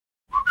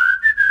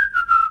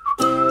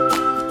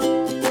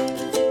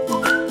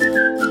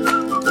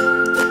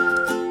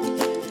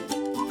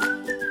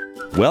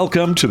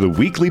Welcome to the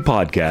weekly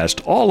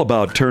podcast all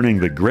about turning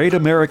the great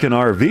American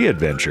RV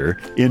adventure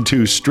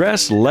into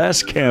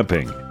stress-less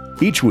camping.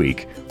 Each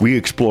week, we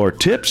explore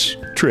tips,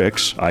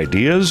 tricks,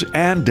 ideas,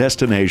 and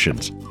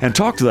destinations, and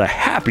talk to the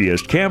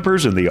happiest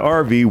campers in the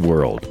RV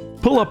world.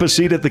 Pull up a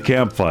seat at the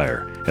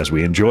campfire as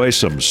we enjoy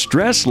some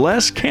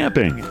stress-less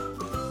camping.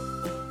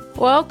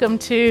 Welcome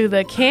to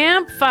the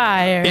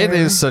campfire. It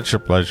is such a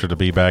pleasure to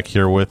be back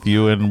here with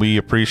you, and we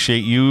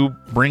appreciate you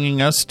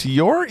bringing us to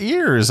your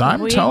ears.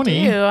 I'm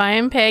Tony. I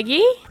am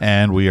Peggy.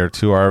 And we are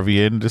two RV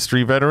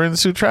industry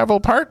veterans who travel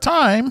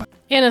part-time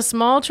In a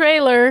small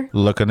trailer.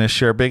 looking to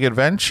share big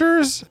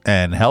adventures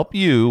and help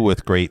you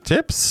with great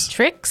tips,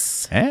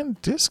 Tricks.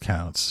 and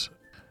discounts.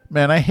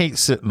 Man, I hate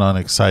sitting on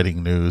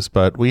exciting news,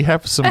 but we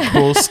have some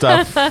cool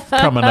stuff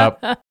coming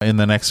up in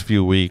the next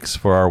few weeks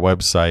for our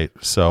website.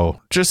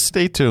 So just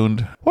stay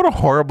tuned. What a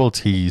horrible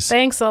tease.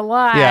 Thanks a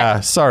lot.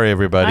 Yeah, sorry,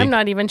 everybody. I'm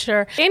not even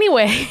sure.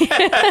 Anyway,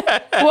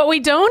 what we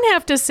don't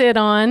have to sit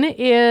on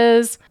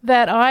is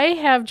that I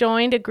have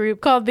joined a group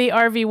called the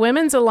RV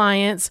Women's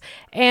Alliance,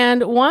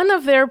 and one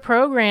of their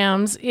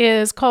programs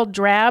is called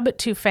Drab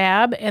to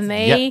Fab, and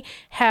they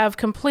have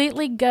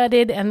completely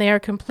gutted and they are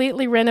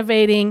completely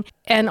renovating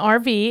an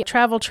RV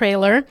travel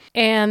trailer,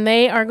 and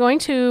they are going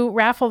to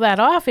raffle that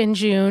off in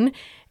June.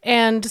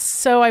 And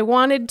so I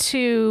wanted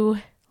to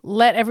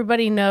let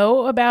everybody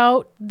know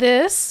about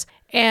this,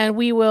 and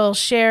we will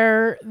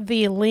share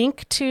the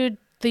link to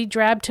the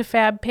Drab to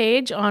Fab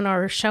page on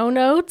our show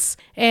notes,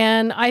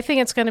 and I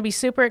think it's going to be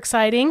super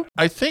exciting.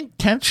 I think,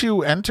 can't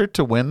you enter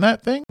to win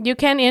that thing? You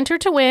can enter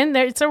to win.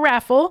 It's a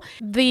raffle.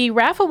 The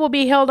raffle will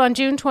be held on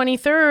June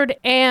 23rd,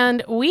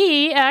 and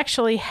we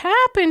actually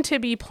happen to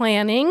be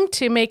planning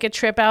to make a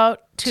trip out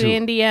to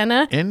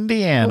Indiana.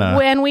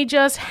 When we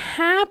just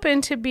happen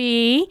to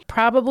be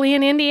probably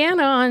in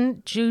Indiana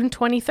on June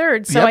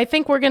 23rd. So I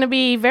think we're going to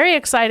be very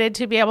excited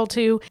to be able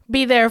to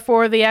be there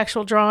for the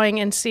actual drawing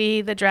and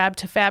see the Drab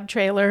to Fab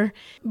trailer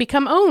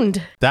become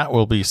owned. That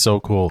will be so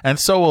cool. And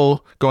so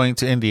we'll going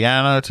to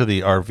Indiana to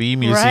the RV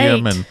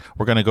museum, Right. and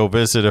we're going to go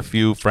visit a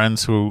few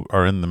friends who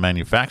are in the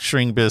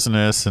manufacturing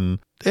business, and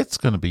it's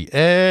going to be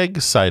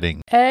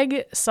exciting.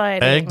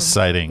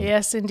 Exciting.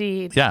 Yes,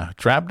 indeed. Yeah,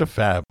 Drab to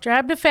Fab.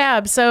 Drab to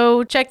Fab.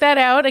 So check that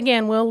out.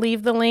 Again, we'll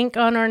leave the link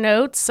on our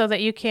notes so that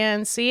you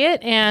can see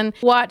it and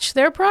watch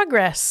their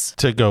progress.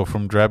 To go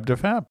from Drab to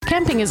Fab.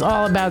 Camping is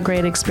all about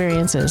great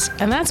experiences,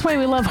 and that's why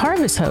we love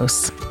Harvest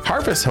Hosts.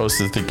 Harvest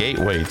Host is the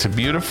gateway to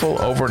beautiful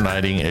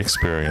overnighting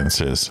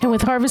experiences. And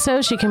with Harvest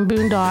Hosts, you can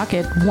boondock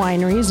at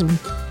wineries and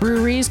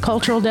breweries,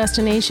 cultural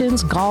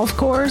destinations, golf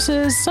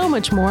courses, so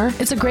much more.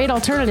 It's a great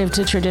alternative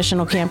to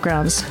traditional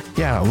campgrounds.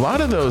 Yeah, a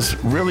lot of those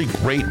really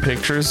great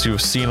pictures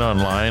you've seen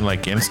online,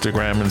 like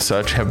Instagram and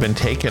such, have been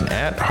taken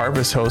at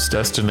Harvest Host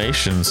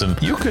destinations,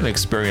 and you can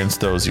experience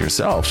those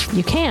yourself.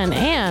 You can,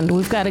 and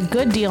we've got a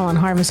good deal on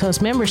Harvest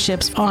Host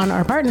memberships on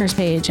our partners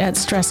page at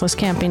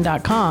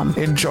stresslesscamping.com.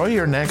 Enjoy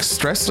your next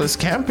stressless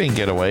camping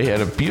getaway at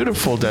a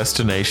beautiful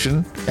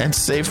destination and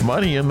save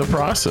money in the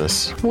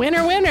process.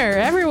 Winner, winner.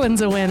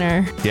 Everyone's a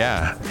winner.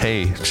 Yeah,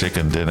 hey,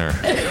 chicken dinner.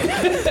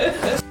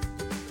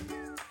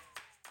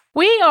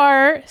 We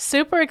are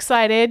super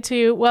excited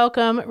to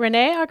welcome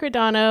Renee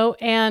Agredano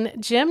and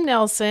Jim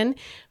Nelson,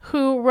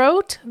 who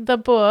wrote the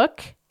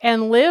book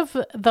and live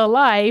the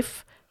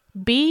life,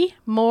 Be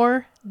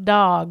More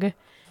Dog.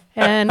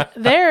 And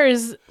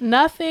there's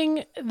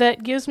nothing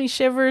that gives me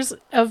shivers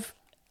of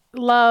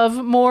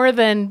love more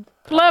than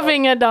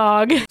loving a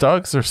dog.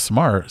 Dogs are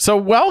smart. So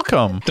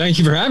welcome. Thank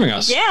you for having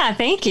us. Yeah,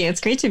 thank you.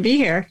 It's great to be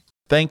here.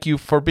 Thank you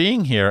for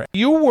being here.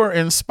 You were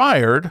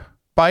inspired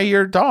by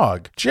your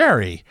dog,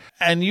 Jerry,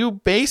 and you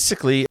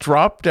basically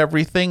dropped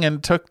everything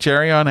and took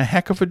Jerry on a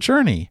heck of a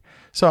journey.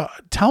 So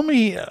tell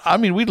me, I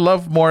mean, we'd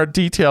love more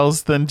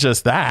details than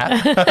just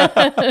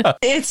that.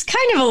 It's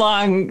kind of a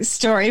long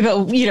story,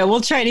 but, we'll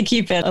try to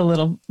keep it a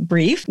little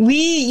brief. We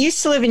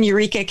used to live in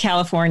Eureka,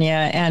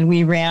 California, and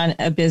we ran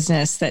a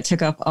business that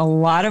took up a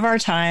lot of our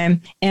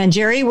time. And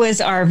Jerry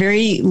was our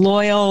very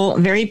loyal,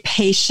 very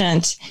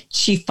patient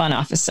chief fun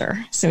officer.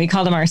 So we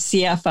called him our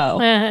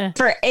CFO.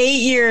 For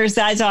 8 years,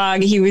 that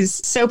dog, he was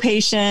so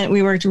patient.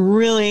 We worked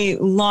really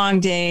long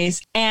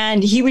days,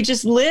 and he would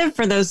just live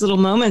for those little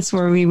moments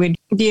where we would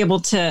be able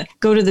to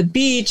go to the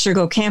beach or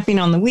go camping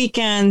on the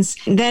weekends.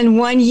 Then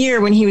one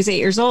year when he was 8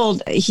 years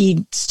old,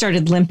 he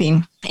started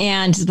limping,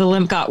 and the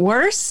limp got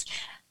worse.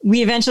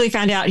 We eventually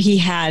found out he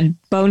had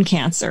bone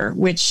cancer,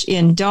 which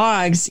in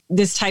dogs,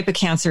 this type of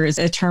cancer is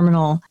a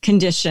terminal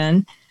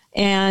condition.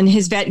 And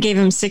his vet gave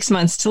him 6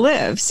 months to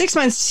live, 6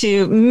 months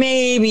to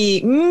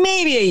maybe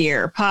a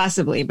year,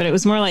 possibly. But it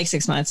was more like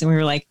 6 months. And we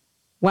were like,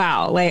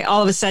 wow, like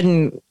all of a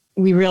sudden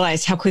we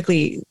realized how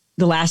quickly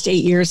the last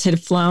 8 years had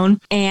flown.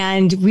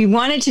 And we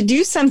wanted to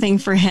do something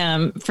for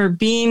him for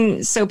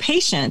being so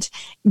patient.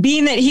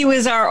 Being that he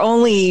was our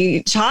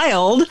only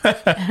child,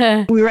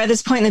 we were at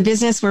this point in the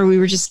business where we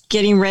were just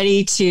getting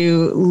ready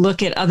to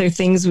look at other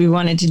things we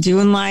wanted to do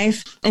in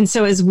life. And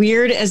so as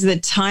weird as the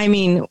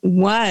timing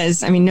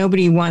was, I mean,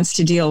 nobody wants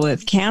to deal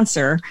with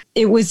cancer.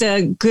 It was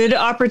a good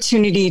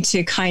opportunity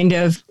to kind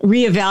of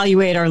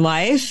reevaluate our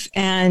life.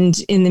 And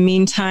in the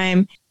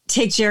meantime,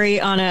 take Jerry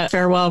on a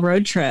farewell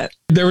road trip.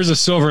 There was a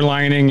silver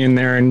lining in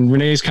there, and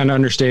Renee's kind of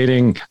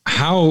understating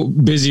how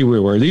busy we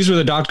were. These were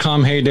the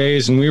 .com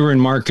heydays, and we were in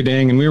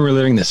marketing, and we were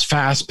living this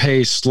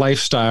fast-paced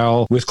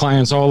lifestyle with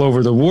clients all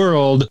over the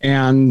world.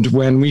 And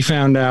when we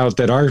found out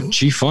that our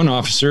chief fun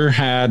officer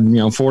had,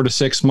 4 to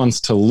 6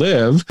 months to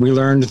live, we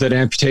learned that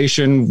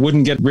amputation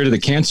wouldn't get rid of the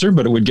cancer,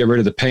 but it would get rid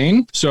of the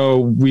pain. So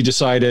we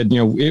decided,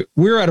 we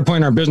were at a point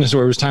in our business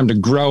where it was time to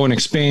grow and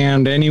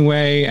expand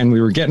anyway, and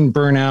we were getting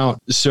burnout.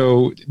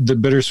 So the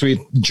bittersweet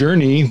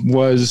journey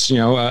was,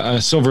 a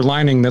silver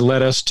lining that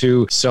led us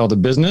to sell the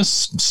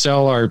business,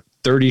 sell our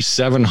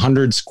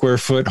 3,700 square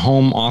foot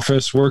home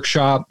office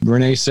workshop.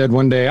 Renee said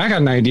one day, I got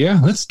an idea.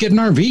 Let's get an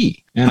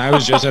RV. And I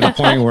was just at a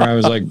point where I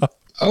was like,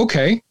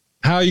 okay,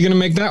 how are you going to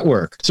make that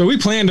work? So we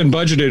planned and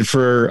budgeted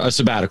for a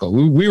sabbatical.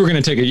 We were going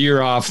to take a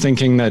year off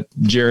thinking that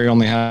Jerry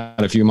only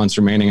had a few months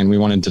remaining and we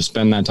wanted to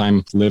spend that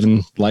time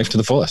living life to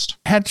the fullest.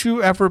 Had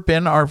you ever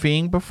been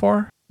RVing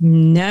before?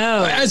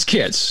 No. As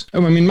kids. I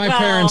mean, my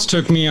parents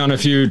took me on a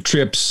few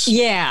trips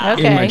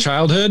in my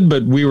childhood,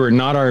 but we were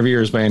not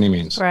RVers by any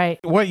means. Right.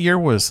 What year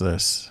was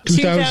this?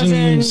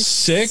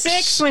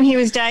 2006 when he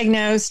was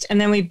diagnosed, and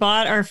then we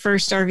bought our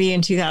first RV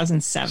in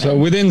 2007. So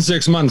within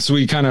 6 months,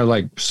 we kind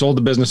of sold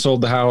the business,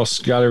 sold the house,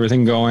 got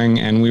everything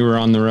going, and we were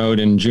on the road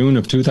in June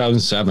of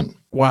 2007.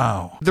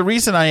 Wow. The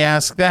reason I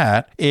ask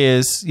that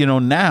is,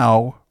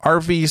 now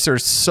RVs are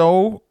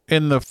so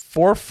in the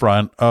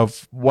forefront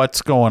of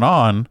what's going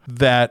on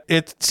that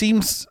it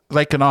seems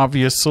like an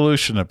obvious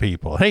solution to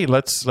people. Hey,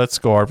 let's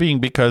go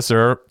RVing because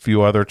there are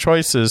few other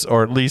choices,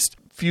 or at least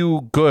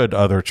few good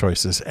other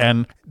choices.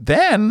 And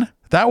then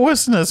that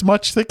wasn't as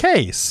much the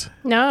case.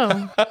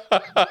 No.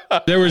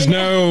 There was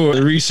no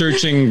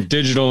researching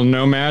digital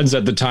nomads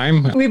at the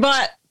time. We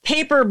bought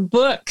paper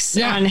books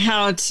on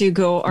how to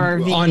go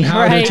RV. On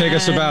how to take a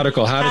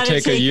sabbatical, how to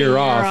take a year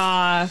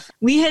off.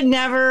 We had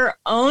never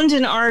owned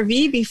an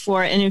RV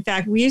before. And in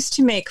fact, we used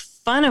to make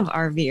fun of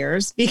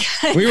RVers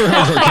because we were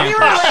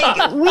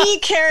campers. we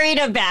carried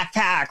a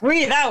backpack.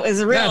 That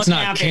was real That's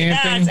not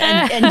camping.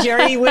 And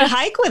Jerry would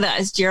hike with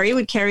us. Jerry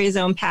would carry his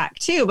own pack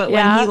too. But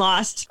when he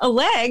lost a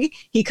leg,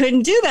 he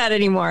couldn't do that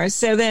anymore.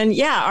 So then,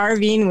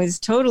 RVing was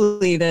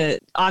totally the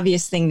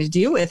obvious thing to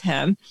do with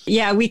him.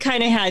 Yeah, we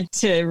kind of had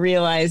to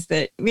realize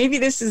that maybe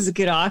this is a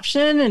good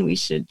option and we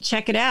should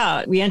check it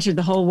out. We entered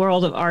the whole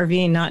world of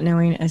RVing not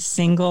knowing a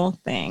single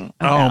thing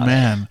about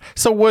it.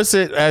 So was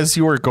it as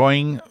you were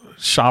going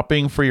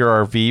shopping for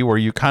your RV, were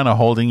you kind of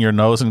holding your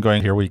nose and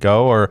going, here we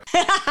go? Or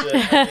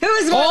it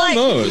was more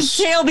like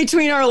tail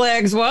between our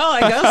legs. Well,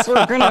 I guess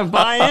we're going to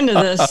buy into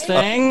this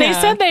thing. They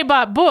said they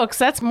bought books.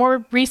 That's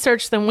more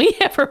research than we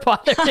ever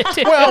bothered to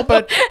do. Well,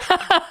 but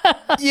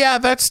yeah,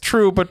 that's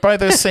true. But by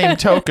the same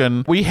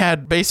token, we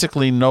had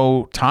basically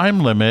no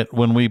time limit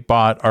when we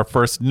bought our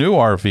first new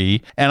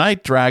RV, and I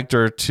dragged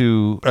her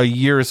to a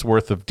year's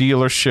worth of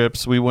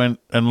dealerships. We went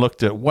and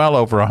looked at well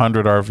over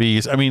 100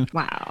 RVs. I mean,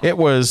 wow. It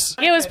was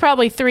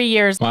probably 3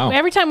 years. Wow.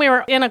 Every time we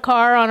were in a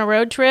car on a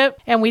road trip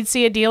and we'd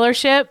see a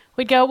dealership,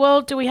 we'd go,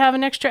 well, do we have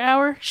an extra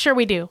hour? Sure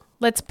we do.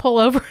 Let's pull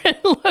over and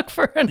look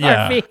for an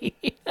RV.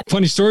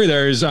 Funny story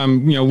there is,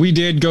 we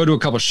did go to a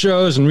couple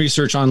shows and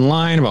research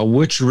online about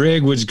which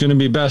rig was going to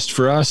be best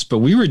for us, but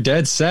we were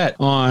dead set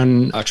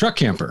on a truck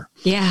camper.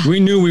 Yeah. We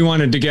knew we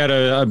wanted to get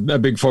a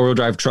big four-wheel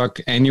drive truck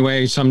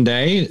anyway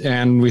someday,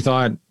 and we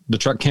thought the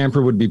truck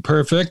camper would be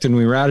perfect. And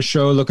we were at a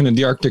show looking at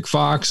the Arctic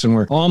Fox, and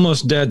we're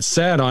almost dead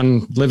set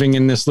on living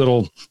in this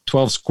little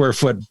 12 square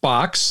foot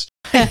box.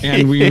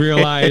 And we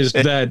realized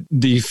that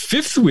the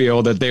fifth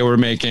wheel that they were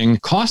making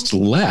cost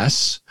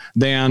less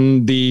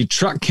than the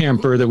truck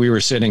camper that we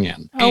were sitting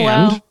in.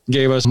 And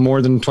gave us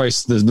more than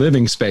twice the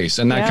living space.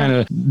 And that kind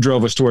of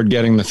drove us toward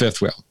getting the fifth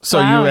wheel. So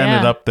you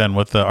ended up then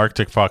with the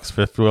Arctic Fox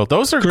fifth wheel.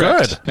 Those are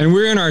good. And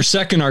we're in our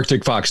second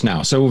Arctic Fox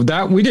now. So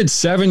that we did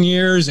 7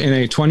 years in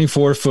a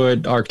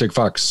 24-foot Arctic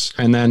Fox.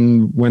 And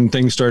then when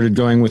things started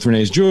going with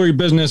Renee's jewelry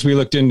business, we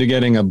looked into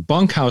getting a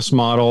bunkhouse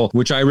model,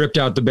 which I ripped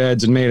out the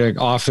beds and made an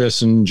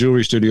office and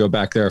jewelry studio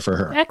back there for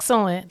her.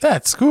 Excellent.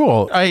 That's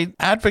cool. I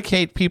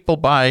advocate people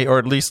buy, or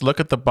at least look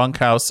at the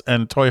bunkhouse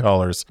and toy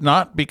haulers,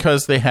 not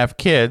because they have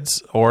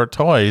kids or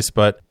toys,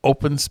 but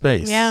open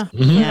space. Yeah.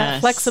 Mm-hmm.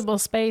 Yes. Flexible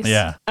space.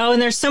 Yeah. Oh,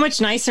 and they're so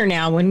much nicer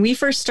now. When we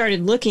first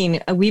started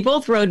looking, we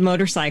both rode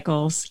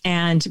motorcycles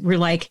and we're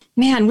like,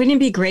 man, wouldn't it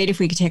be great if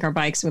we could take our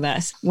bikes with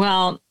us?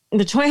 Well,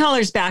 the toy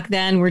haulers back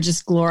then were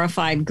just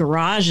glorified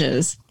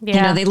garages.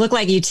 Yeah. They look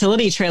like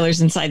utility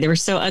trailers inside. They were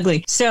so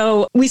ugly.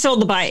 So we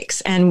sold the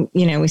bikes and,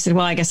 we said,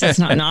 well, I guess that's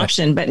not an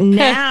option. But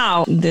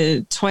now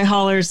the toy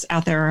haulers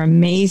out there are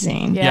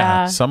amazing.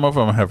 Yeah. Some of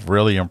them have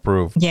really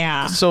improved.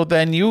 Yeah. So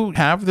then you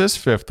have this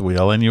fifth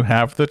wheel and you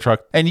have the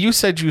truck, and you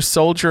said you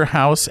sold your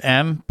house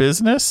and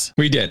business?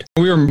 We did.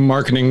 We were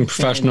marketing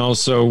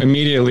professionals. So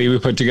immediately we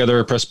put together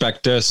a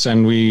prospectus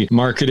and we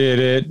marketed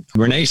it.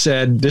 Renee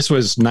said this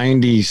was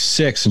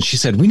 96 and she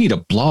said, we need a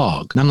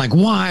blog. And I'm like,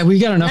 why? We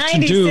got enough to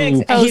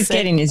do. He's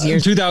getting his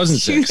years.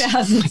 2006.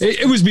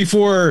 2006. It was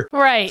before.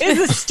 Right. It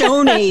was the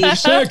Stone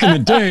Age. Back in the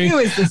day. It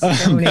was the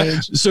Stone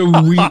Age.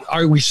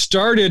 So we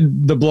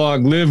started the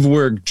blog Live,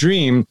 Work,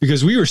 Dream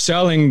because we weren't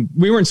selling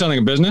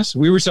a business.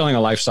 We were selling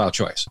a lifestyle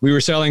choice. We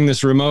were selling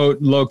this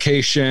remote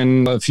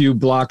location a few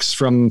blocks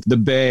from the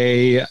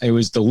Bay. It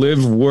was the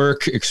live,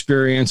 work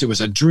experience. It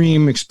was a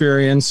dream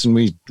experience. And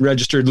we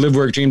registered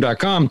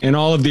liveworkdream.com. And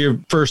all of the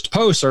first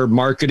posts are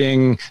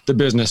marketing the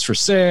business for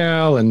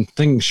sale and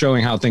things,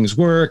 showing how things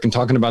work and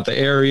talking about the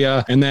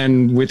area. And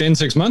then within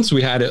 6 months,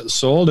 we had it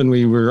sold and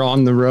we were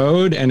on the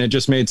road, and it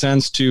just made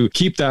sense to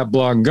keep that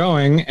blog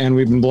going. And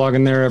we've been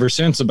blogging there ever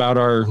since about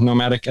our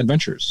nomadic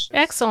adventures.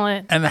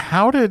 Excellent. And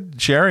how did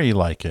Jerry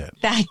like it?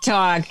 That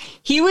dog,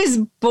 he was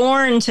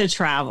born to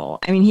travel.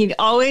 I mean, he'd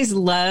always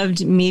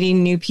loved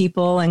meeting new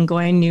people and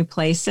going new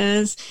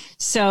places.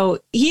 So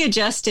he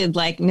adjusted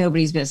like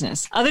nobody's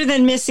business. Other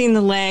than missing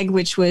the leg,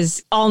 which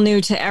was all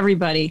new to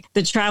everybody,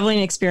 the traveling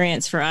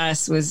experience for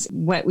us was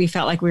what we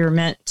felt like we were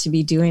meant to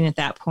be doing at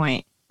that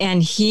point.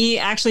 And he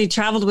actually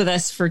traveled with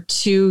us for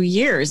 2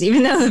 years,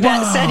 even though the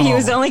vet said he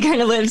was only going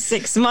to live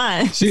 6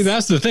 months. See,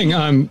 that's the thing.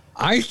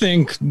 I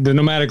think the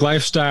nomadic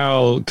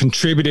lifestyle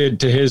contributed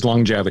to his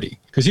longevity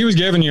because he was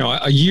given,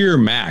 a year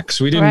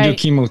max. We didn't do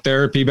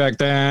chemotherapy back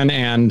then.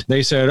 And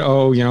they said,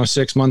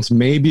 6 months,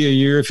 maybe a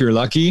year if you're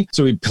lucky.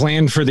 So we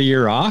planned for the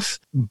year off.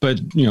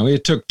 But,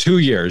 it took 2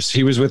 years.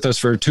 He was with us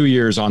for 2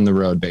 years on the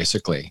road,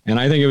 basically. And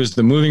I think it was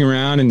the moving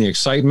around and the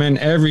excitement.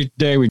 Every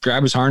day we'd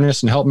grab his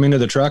harness and help him into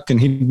the truck, and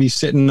he'd be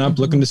sitting up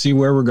looking to see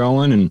where we're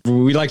going. And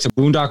we like to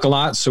boondock a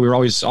lot. So we were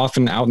always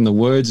often out in the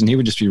woods, and he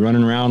would just be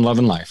running around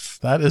loving life.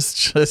 That is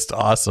just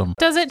awesome.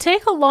 Does it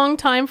take a long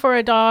time for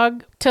a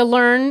dog to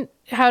learn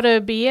how to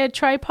be a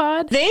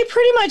tripod? They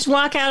pretty much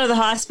walk out of the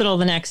hospital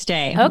the next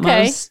day.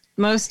 Okay.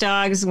 Most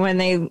dogs, when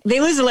they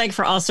lose a leg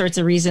for all sorts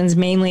of reasons,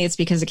 mainly it's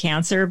because of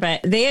cancer, but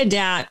they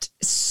adapt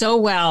so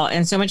well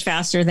and so much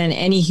faster than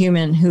any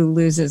human who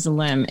loses a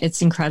limb.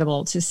 It's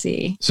incredible to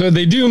see. So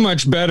they do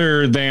much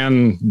better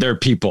than their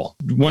people.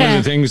 One of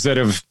the things that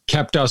have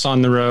kept us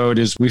on the road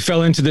is we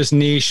fell into this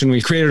niche and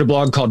we created a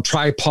blog called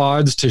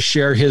Tripods to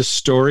share his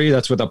story.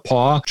 That's with a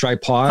paw,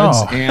 Tripods.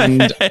 Oh.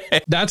 And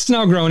that's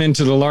now grown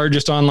into the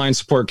largest online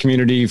support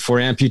community for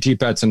amputee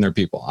pets and their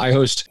people. I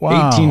host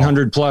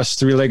 1,800 plus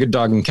three-legged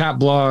dog and cat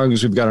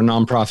blogs. We've got a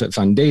nonprofit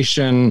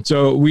foundation.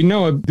 So we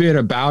know a bit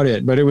about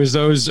it, but it was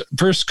those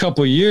first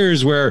couple of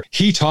years where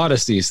he taught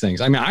us these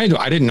things. I mean, I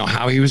didn't know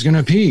how he was going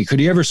to pee. Could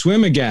he ever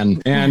swim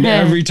again? And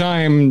every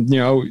time,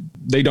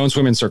 they don't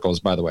swim in circles,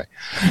 by the way.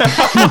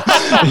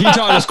 He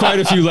taught us quite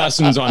a few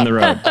lessons on the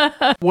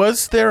road.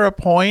 Was there a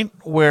point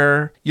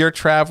where you're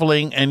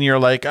traveling and you're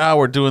like,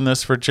 we're doing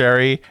this for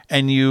Jerry,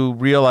 and you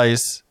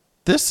realize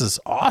this is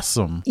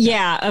awesome?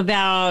 Yeah,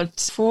 about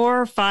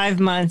 4 or 5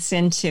 months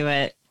into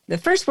it. The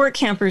first work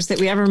campers that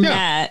we ever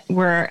met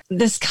were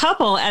this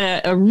couple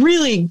at a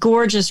really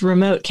gorgeous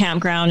remote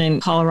campground in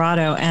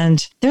Colorado.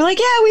 And they're like,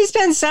 we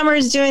spend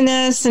summers doing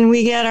this and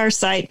we get our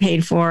site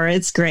paid for.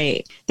 It's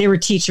great. They were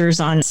teachers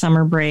on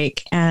summer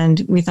break.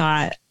 And we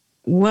thought,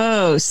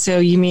 whoa, so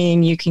you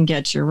mean you can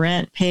get your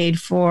rent paid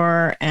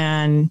for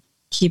and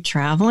keep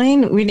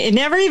traveling? It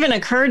never even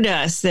occurred to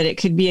us that it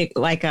could be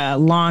like a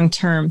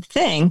long-term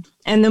thing.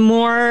 And the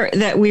more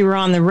that we were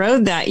on the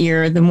road that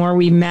year, the more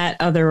we met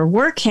other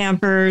work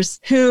campers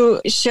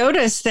who showed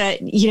us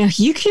that,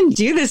 you can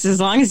do this as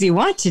long as you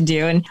want to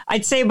do. And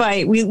I'd say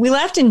we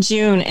left in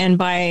June, and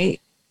by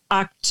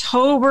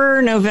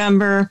October,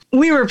 November,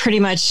 we were pretty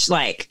much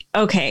like,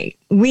 okay,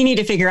 we need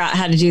to figure out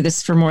how to do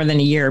this for more than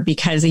a year,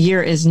 because a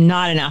year is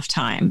not enough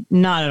time,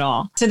 not at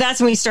all. So that's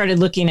when we started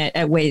looking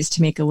at ways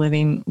to make a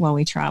living while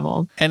we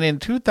traveled. And in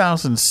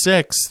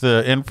 2006,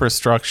 the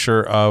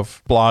infrastructure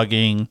of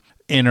blogging,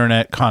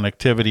 internet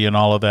connectivity and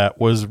all of that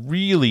was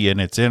really in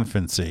its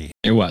infancy.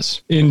 It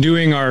was. In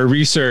doing our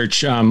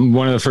research,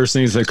 one of the first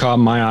things that caught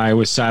my eye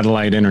was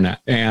satellite internet.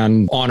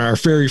 And on our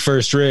very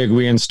first rig,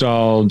 we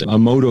installed a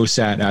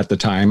Motosat at the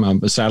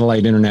time, a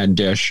satellite internet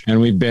dish, and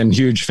we've been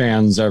huge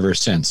fans ever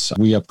since.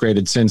 We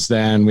upgraded since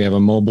then. We have a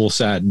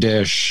MobileSat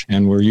dish,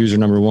 and we're user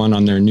number 1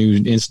 on their new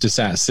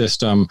Instasat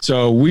system.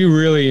 So we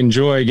really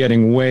enjoy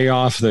getting way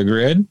off the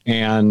grid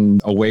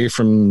and away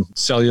from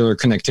cellular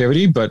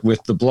connectivity. But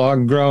with the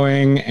blog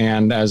growing,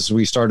 and as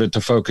we started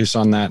to focus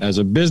on that as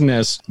a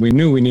business, we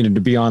knew we needed needed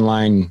to be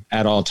online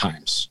at all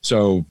times.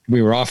 So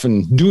we were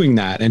often doing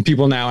that. And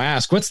people now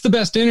ask, what's the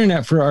best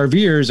internet for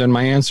RVers? And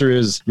my answer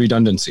is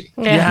redundancy.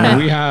 Yeah.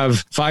 We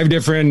have 5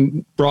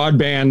 different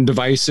broadband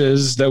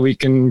devices that we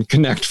can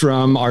connect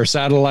from: our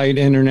satellite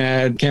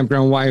internet,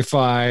 campground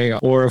Wi-Fi,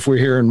 or if we're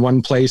here in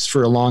one place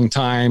for a long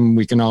time,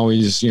 we can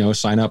always,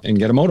 sign up and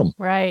get a modem.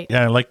 Right.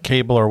 Yeah, like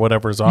cable or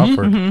whatever's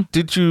offered.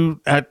 Did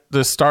you, at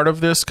the start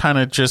of this, kind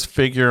of just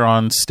figure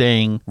on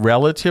staying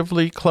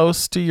relatively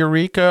close to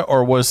Eureka,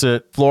 or was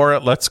it, Flora,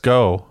 let's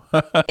go?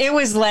 It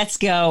was let's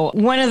go.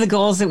 One of the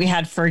goals that we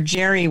had for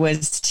Jerry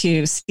was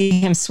to see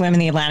him swim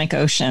in the Atlantic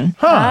Ocean.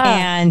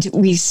 And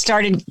we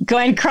started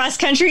going cross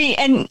country,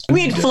 and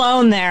we had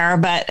flown there,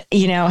 but,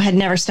 had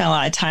never spent a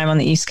lot of time on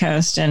the East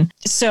Coast. And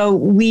so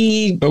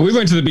But we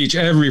went to the beach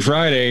every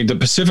Friday, the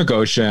Pacific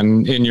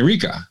Ocean in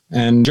Eureka.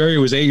 And Jerry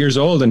was 8 years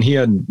old, and he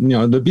had,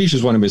 the beach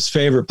is one of his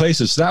favorite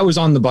places. So that was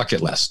on the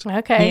bucket list.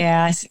 Okay.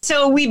 Yeah.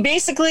 So we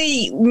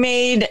basically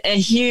made a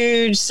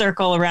huge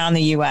circle around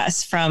the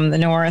U.S. from the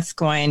north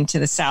going to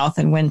the south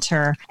in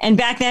winter. And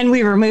back then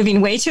we were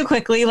moving way too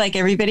quickly, like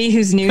everybody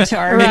who's new to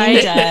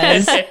RVing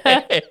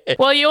does.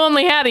 Well, you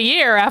only had a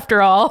year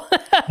after all.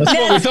 That's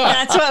what we thought.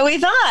 That's what we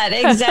thought.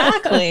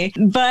 Exactly.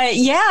 But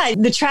yeah,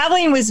 the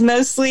traveling was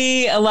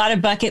mostly a lot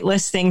of bucket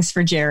list things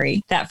for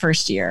Jerry that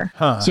first year.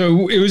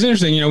 So it was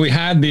interesting. We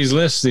had these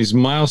lists, these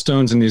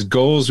milestones and these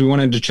goals we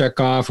wanted to check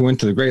off. We went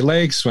to the Great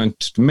Lakes, went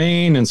to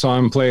Maine and saw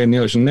him play in the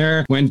ocean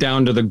there, went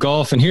down to the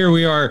Gulf. And here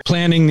we are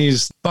planning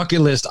these bucket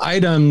list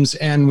items.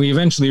 And we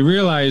eventually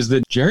realized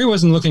that Jerry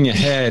wasn't looking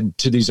ahead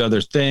to these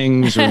other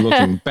things or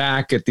looking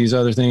back at these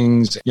other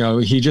things.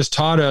 He just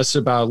taught us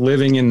about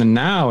living in the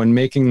now and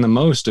making the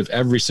most of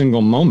every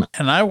single moment.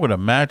 And I would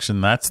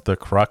imagine that's the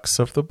crux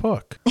of the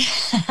book.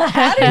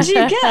 How did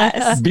you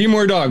guess? Be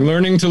More Dog,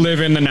 learning to live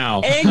in the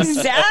now.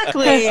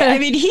 Exactly. I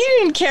mean, he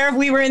didn't care if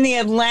we were in the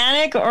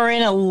Atlantic or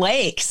in a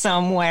lake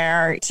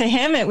somewhere. To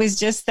him, it was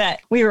just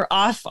that we were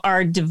off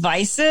our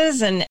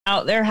devices and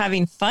out there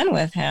having fun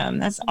with him.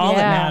 That's all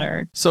that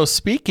mattered. So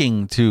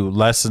speaking to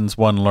lessons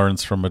one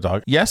learns from a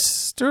dog,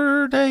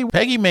 yesterday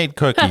Peggy made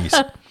cookies.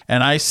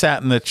 And I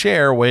sat in the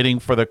chair waiting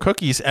for the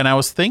cookies, and I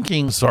was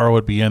thinking Zora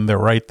would be in there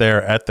right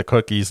there at the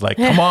cookies, like,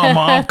 come on,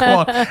 Mom,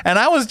 come on. And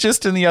I was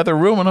just in the other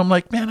room, and I'm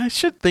like, man, I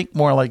should think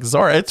more like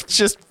Zora. It's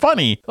just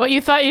funny. Well,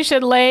 you thought you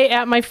should lay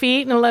at my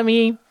feet and let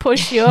me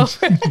push you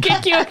over,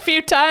 kick you a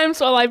few times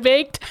while I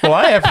baked? Well,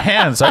 I have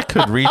hands. I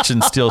could reach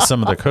and steal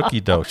some of the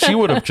cookie dough. She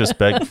would have just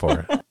begged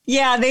for it.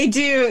 Yeah, they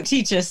do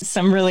teach us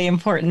some really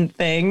important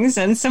things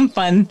and some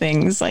fun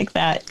things like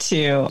that,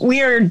 too.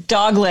 We are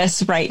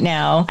dogless right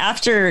now.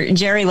 After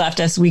Jerry left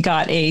us, we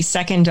got a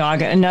second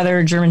dog,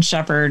 another German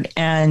Shepherd,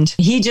 and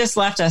he just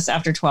left us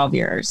after 12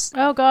 years.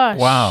 Oh, gosh.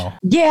 Wow.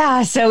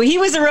 Yeah, so he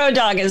was a road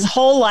dog his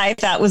whole life.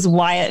 That was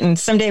Wyatt, and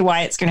someday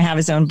Wyatt's going to have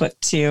his own book,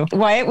 too.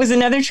 Wyatt was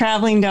another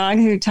traveling dog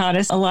who taught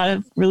us a lot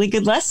of really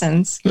good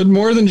lessons. But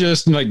more than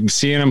just like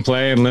seeing him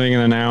play and living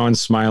in the now and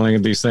smiling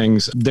at these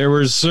things, there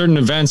were certain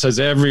events, as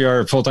every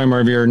full-time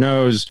RVer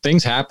knows,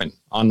 things happen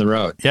on the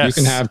road. Yes.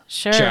 You can have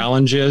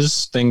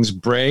challenges, things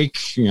break,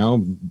 brakes you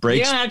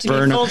don't have to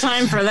burn be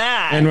full-time for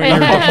that. And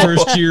when you're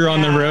first year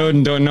on the road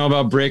and don't know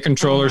about brake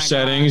controller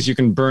settings, you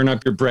can burn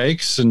up your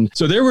brakes. And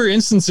so there were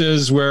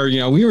instances where,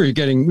 we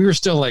were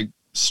still like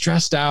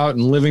stressed out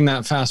and living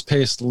that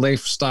fast-paced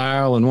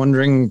lifestyle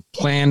and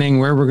planning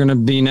where we're going to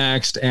be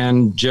next.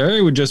 And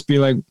Jerry would just be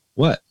like,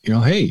 what?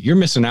 Hey, you're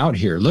missing out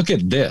here. Look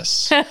at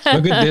this.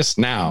 Look at this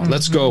now.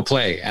 Let's go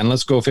play and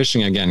let's go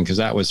fishing again because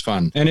that was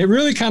fun. And it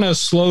really kind of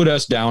slowed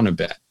us down a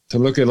bit to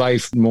look at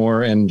life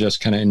more and just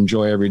kind of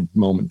enjoy every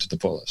moment to the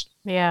fullest.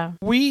 Yeah.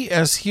 We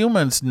as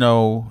humans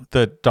know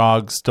that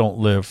dogs don't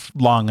live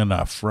long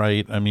enough,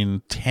 right? I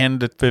mean, 10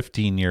 to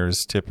 15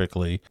 years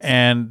typically.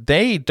 And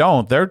they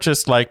don't. They're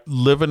just like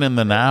living in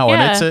the now. Yeah.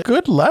 And it's a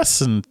good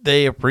lesson.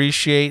 They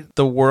appreciate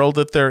the world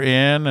that they're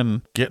in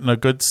and getting a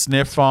good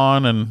sniff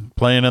on and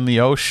playing in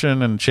the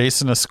ocean and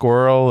chasing a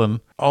squirrel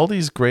and all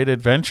these great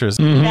adventures.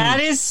 Mm-hmm. That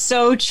is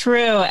so true.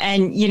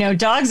 And,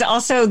 dogs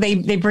also,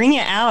 they bring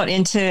you out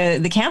into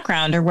the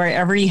campground or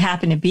wherever you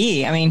happen to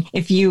be. I mean,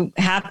 if you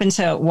happen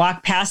to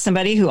walk past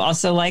somebody who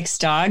also likes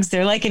dogs,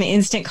 they're like an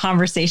instant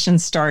conversation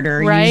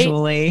starter,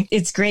 usually.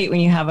 It's great when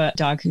you have a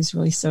dog who's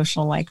really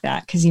social like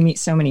that because you meet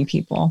so many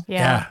people.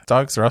 Yeah,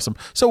 dogs are awesome.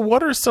 So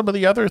what are some of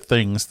the other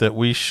things that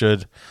we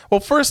should... Well,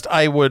 first,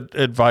 I would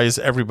advise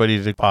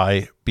everybody to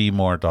buy Be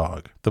More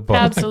Dog, the book.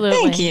 Absolutely.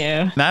 Thank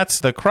you. That's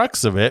the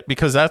crux of it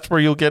because that's where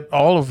you'll get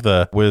all of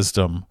the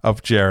wisdom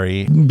of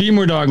Jerry. Be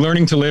More Dog,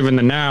 learning to live in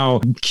the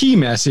now. Key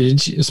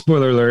message,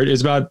 spoiler alert, is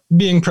about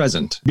being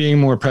present, being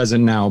more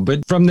present now.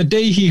 But from the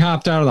day he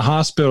hopped out of the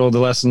hospital, the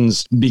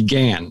lessons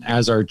began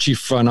as our chief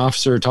front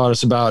officer taught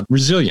us about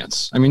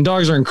resilience. I mean,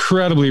 dogs are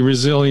incredibly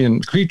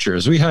resilient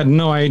creatures. We had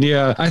no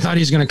idea. I thought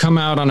he's going to come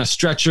out on a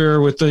stretcher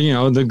with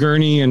the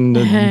gurney and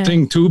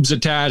the tubes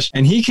attached.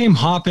 And he came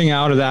hopping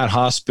out of that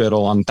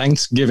hospital on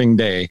Thanksgiving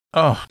Day,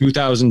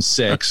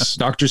 2006.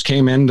 Doctors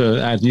came in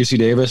at UC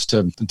Davis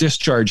to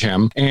discharge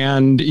him,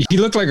 and he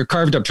looked like a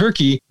carved up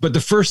turkey. But the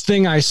first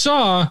thing I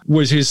saw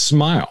was his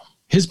smile.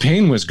 his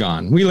pain was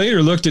gone. We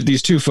later looked at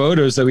these two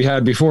photos that we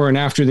had before and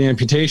after the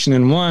amputation.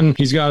 And one,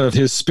 he's got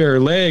his spare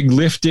leg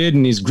lifted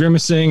and he's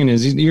grimacing and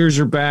his ears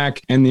are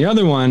back. And the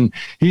other one,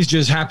 he's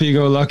just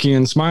happy-go-lucky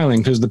and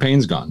smiling because the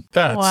pain's gone.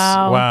 That's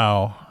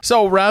wow.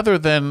 So rather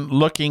than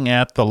looking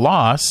at the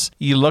loss,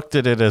 you looked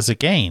at it as a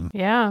gain.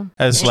 Yeah.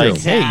 As like,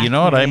 hey, you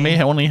know what? I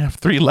may only have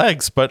 3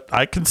 legs, but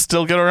I can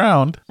still get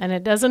around. And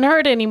it doesn't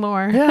hurt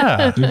anymore.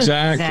 Yeah.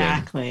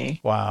 Exactly.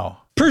 Wow.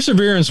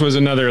 Perseverance was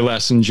another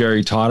lesson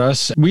Jerry taught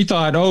us. We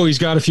thought, he's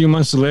got a few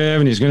months to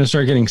live and he's going to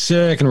start getting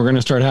sick and we're going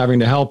to start having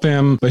to help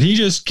him. But he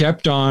just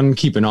kept on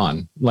keeping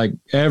on. Like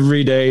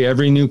every day,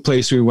 every new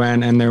place we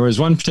went. And there was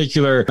one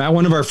particular, at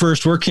one of our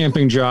first work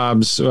camping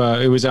jobs,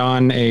 it was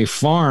on a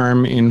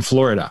farm in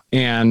Florida.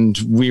 And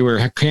we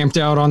were camped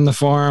out on the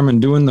farm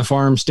and doing the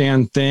farm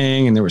stand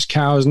thing. And there was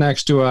cows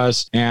next to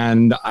us.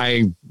 And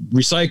I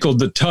recycled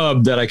the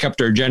tub that I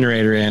kept our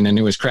generator in and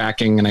it was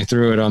cracking and I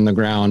threw it on the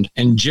ground.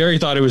 And Jerry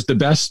thought it was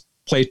the best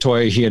play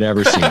toy he had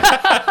ever seen.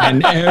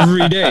 And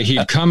every day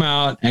he'd come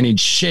out and he'd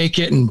shake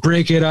it and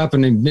break it up,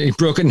 and he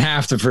broke it in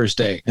half the first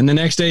day. And the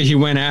next day he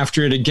went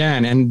after it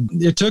again. And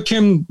it took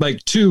him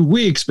like 2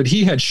 weeks, but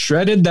he had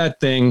shredded that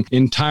thing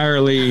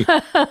entirely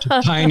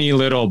to tiny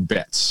little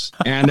bits.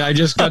 And I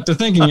just got to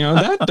thinking,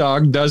 that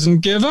dog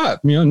doesn't give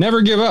up.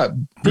 Never give up.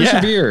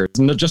 Persevere.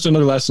 Yeah. Just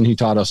another lesson he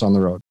taught us on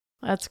the road.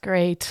 That's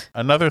great.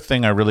 Another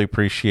thing I really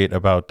appreciate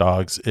about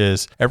dogs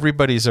is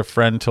everybody's a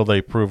friend till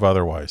they prove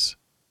otherwise.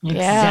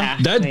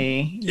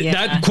 Exactly.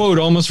 That quote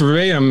almost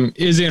verbatim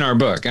is in our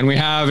book, and we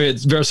have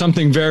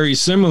something very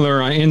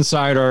similar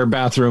inside our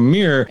bathroom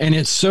mirror, and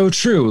it's so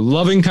true.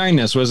 Loving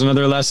kindness was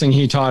another lesson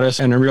he taught us,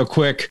 and a real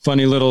quick,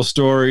 funny little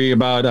story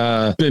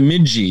about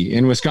Bemidji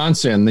in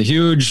Wisconsin, the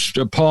huge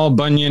Paul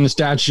Bunyan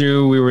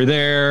statue. We were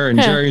there,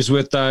 and Jerry's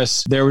with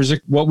us. There was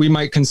what we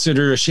might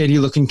consider a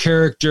shady-looking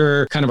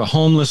character, kind of a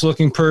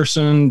homeless-looking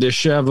person,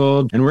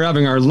 disheveled, and we're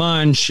having our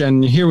lunch,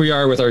 and here we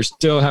are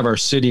still have our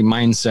city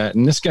mindset,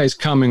 and this guy's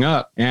coming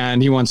up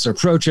and he wants to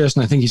approach us,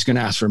 and I think he's going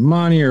to ask for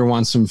money or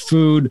want some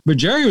food. But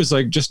Jerry was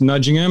like just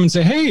nudging him and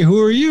say, hey,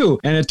 who are you?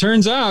 And it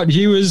turns out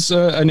he was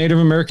a Native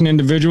American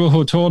individual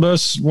who told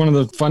us one of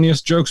the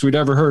funniest jokes we'd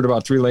ever heard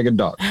about three-legged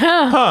dogs.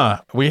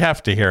 We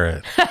have to hear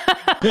it.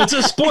 It's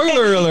a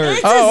spoiler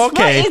alert.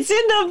 Okay. It's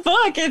in the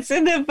book. It's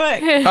in the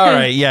book. All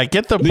right. Yeah.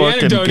 Get the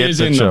book and get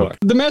the joke.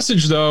 The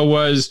message, though,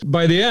 was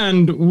by the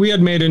end, we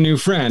had made a new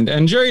friend,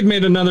 and Jerry had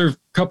made another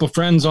couple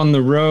friends on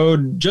the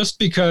road just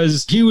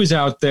because he was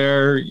out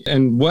there.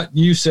 And what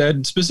you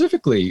said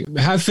specifically,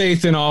 have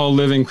faith in all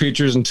living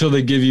creatures until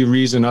they give you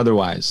reason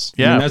otherwise.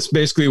 Yeah. And that's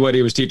basically what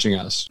he was teaching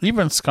us.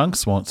 Even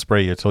skunks won't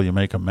spray you till you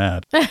make them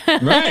mad.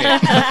 Right.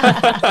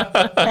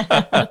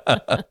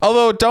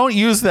 Although don't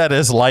use that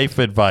as life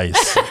advice.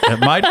 It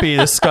might be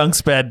the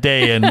skunk's bad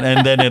day and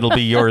then it'll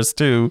be yours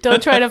too.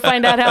 Don't try to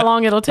find out how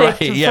long it'll take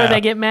before they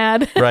get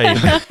mad. Right.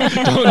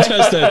 Don't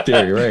test that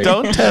theory, right?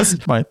 Don't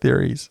test my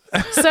theories.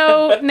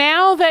 So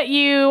now that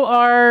you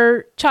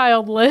are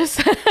childless,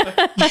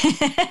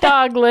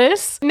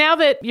 dogless, now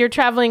that you're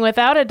traveling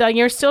without a dog,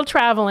 you're still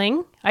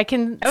traveling. I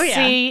can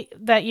see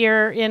that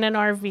you're in an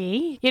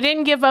RV. You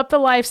didn't give up the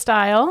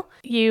lifestyle.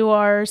 You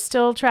are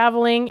still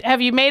traveling.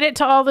 Have you made it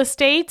to all the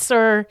states,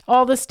 or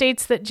all the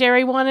states that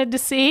Jerry wanted to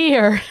see?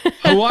 Or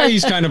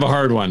Hawaii's kind of a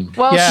hard one.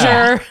 Well,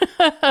 sure.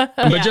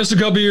 But just a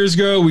couple of years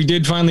ago, we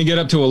did finally get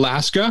up to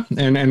Alaska,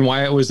 and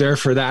Wyatt was there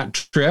for that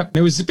trip.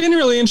 It's been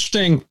really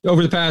interesting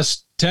over the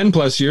past 10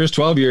 plus years,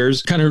 12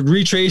 years, kind of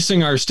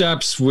retracing our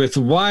steps with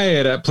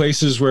Wyatt at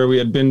places where we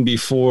had been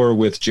before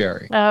with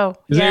Jerry. Oh,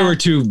 They were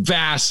two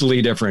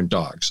vastly different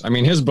dogs. I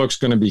mean, his book's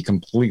going to be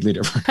completely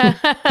different.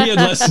 He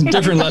had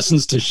different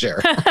lessons to share.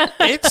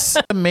 It's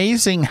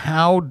amazing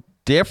how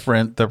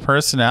different the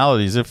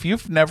personalities. If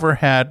you've never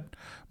had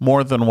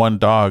more than one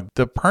dog,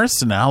 the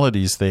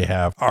personalities they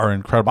have are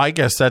incredible. I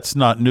guess that's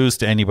not news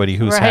to anybody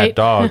who's had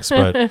dogs,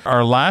 but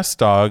our last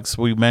dogs,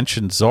 we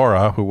mentioned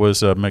Zora, who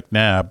was a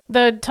McNab.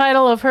 The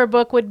title of her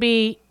book would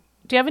be,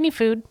 do you have any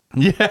food?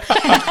 Yeah.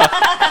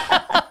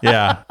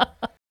 Yeah.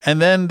 And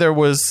then there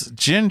was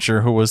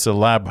Ginger, who was a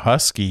lab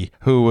husky,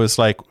 who was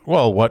like,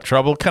 well, what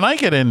trouble can I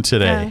get in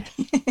today?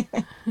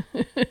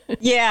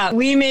 Yeah,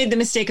 we made the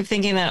mistake of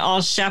thinking that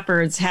all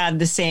shepherds had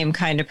the same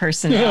kind of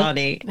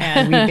personality.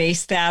 And we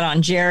based that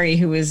on Jerry,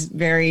 who was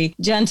very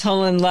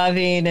gentle and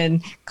loving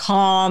and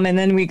calm. And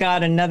then we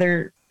got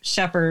another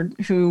shepherd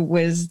who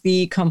was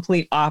the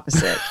complete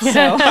opposite.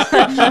 So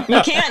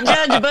you can't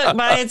judge a book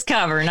by its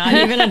cover, not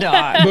even a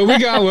dog. But we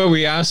got what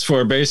we asked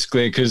for,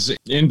 basically, because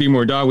in Be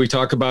More Dog, we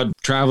talk about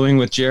traveling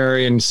with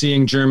Jerry and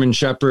seeing German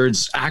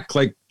shepherds act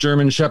like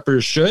German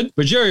shepherds should.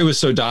 But Jerry was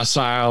so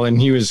docile,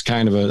 and he was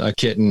kind of a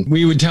kitten.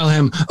 We would tell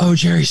him, oh,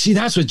 Jerry, see,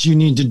 that's what you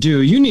need to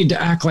do. You need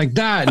to act like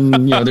that. And,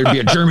 there'd be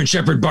a German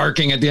shepherd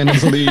barking at the end of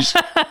the leash.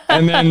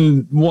 And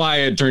then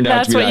Wyatt turned out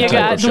That's to be what you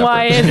that type got, of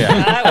Wyatt. shepherd.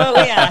 Yeah. Not what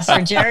we asked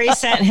for. Jerry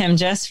sent him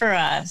just for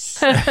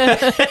us.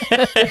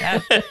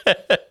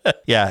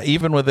 Yeah,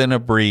 even within a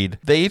breed,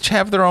 they each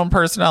have their own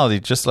personality,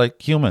 just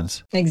like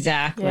humans.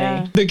 Exactly.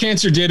 Yeah. The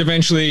cancer did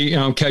eventually,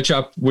 catch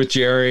up with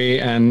Jerry,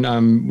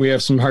 and we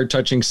have some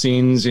heart-touching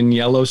scenes in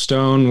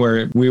Yellowstone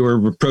where we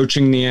were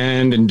approaching the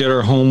end and did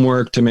our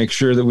homework to make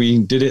sure that we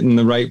did it in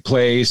the right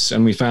place,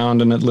 and we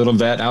found a little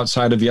vet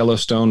outside of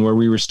Yellowstone where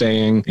we were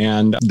staying,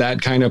 and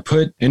that kind of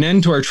put an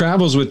end to our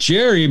travels with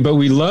Jerry. But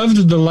we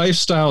loved the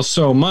lifestyle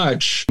so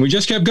much, we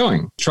just kept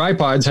going.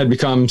 Tripods had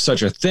become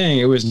such a thing;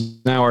 it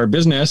was now our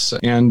business,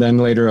 and then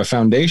later a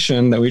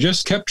foundation that we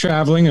just kept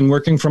traveling and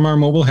working from our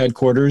mobile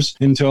headquarters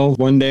until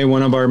one day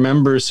one of our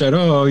members said,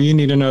 "Oh, you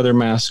need another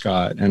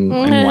mascot," and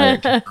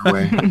Wyatt took it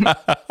away.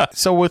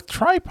 So with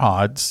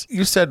tripods,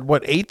 you said,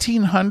 what,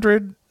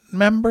 1,800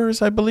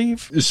 members, I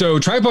believe? So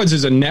Tripods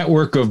is a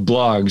network of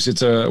blogs.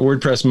 It's a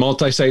WordPress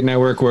multi-site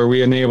network where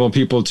we enable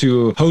people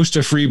to host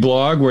a free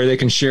blog where they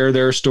can share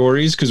their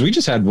stories, because we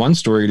just had one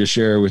story to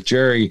share with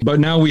Jerry. But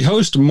now we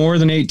host more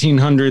than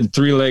 1,800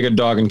 three-legged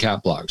dog and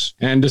cat blogs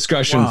and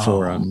discussion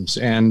forums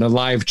and a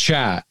live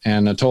chat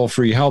and a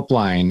toll-free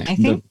helpline. I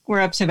think we're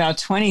up to about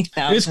It's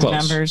 20,000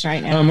 close. members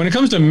right now. When it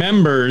comes to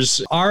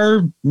members,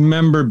 our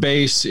member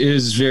base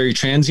is very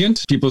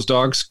transient. People's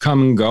dogs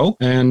come and go.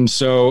 And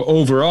so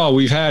overall,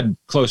 we've had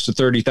close to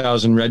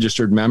 30,000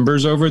 registered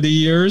members over the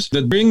years.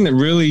 The thing that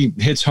really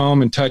hits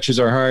home and touches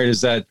our heart is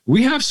that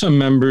we have some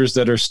members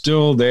that are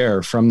still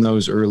there from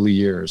those early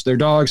years. Their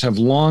dogs have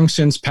long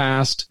since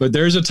passed, but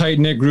there's a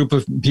tight-knit group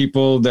of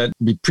people that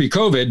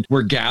pre-COVID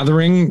were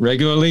gathering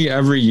regularly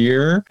every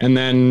year. And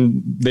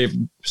then they've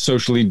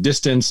socially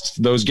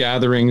distanced those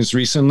gatherings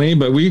recently,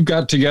 but we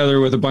got together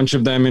with a bunch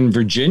of them in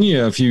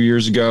Virginia a few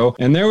years ago,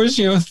 and there was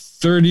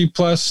 30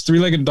 plus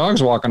three-legged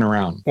dogs walking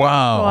around.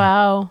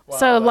 Wow.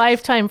 So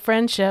lifetime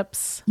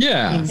friendships.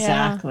 Yeah.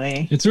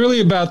 Exactly. It's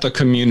really about the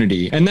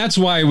community, and that's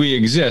why we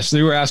exist.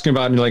 They were asking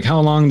about how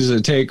long does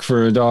it take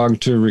for a dog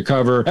to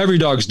recover? Every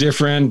dog's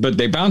different, but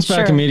they bounce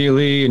back Sure.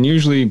 immediately and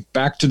usually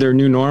back to their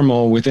new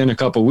normal within a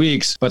couple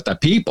weeks. But the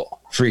people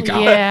freak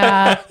out.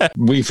 Yeah.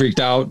 We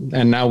freaked out,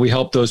 and now we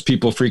help those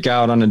people freak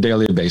out on a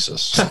daily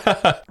basis.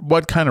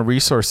 What kind of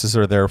resources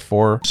are there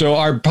for? So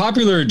our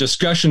popular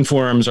discussion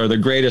forums are the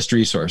greatest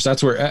resource.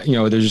 That's where,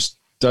 there's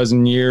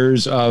dozen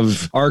years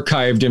of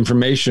archived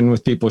information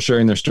with people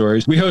sharing their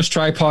stories. We host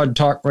Tripod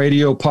Talk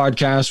Radio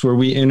podcasts where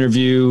we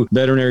interview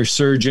veterinary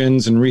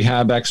surgeons and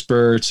rehab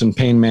experts and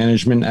pain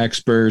management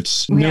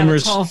experts. We have a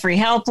toll-free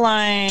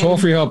helpline.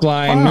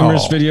 Wow.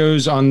 Numerous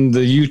videos on the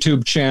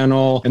YouTube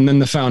channel. And then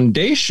the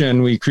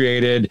foundation we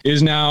created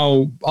is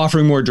now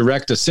offering more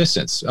direct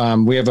assistance.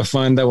 We have a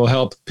fund that will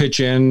help pitch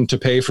in to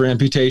pay for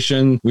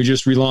amputation. We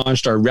just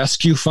relaunched our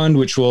rescue fund,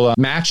 which will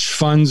match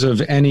funds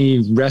of any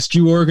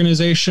rescue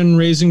organization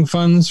raising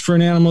funds for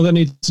an animal that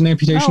needs an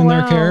amputation in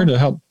their care to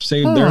help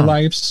save their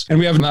lives. And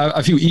we have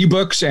a few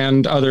ebooks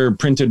and other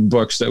printed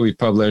books that we've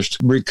published,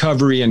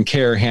 recovery and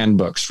care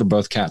handbooks for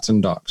both cats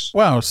and dogs.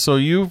 Wow. So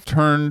you've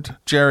turned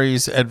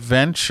Jerry's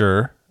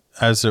adventure,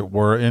 as it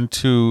were,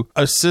 into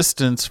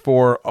assistance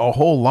for a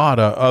whole lot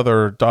of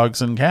other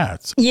dogs and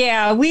cats.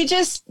 Yeah, we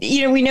just,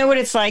 we know what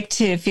it's like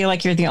to feel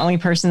like you're the only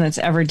person that's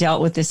ever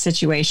dealt with this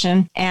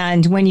situation.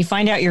 And when you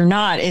find out you're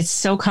not, it's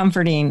so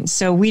comforting.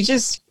 So we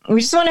just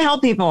want to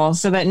help people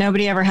so that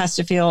nobody ever has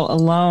to feel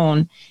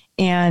alone.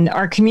 And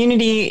our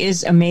community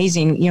is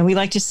amazing. We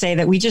like to say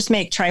that we just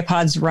make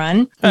tripods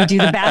run. We do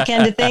the back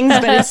end of things,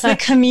 but it's the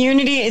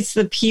community, it's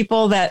the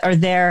people that are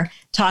there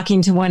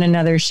talking to one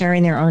another,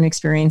 sharing their own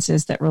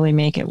experiences that really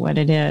make it what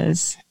it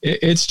is.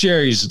 It's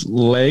Jerry's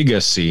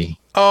legacy.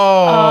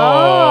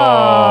 Oh.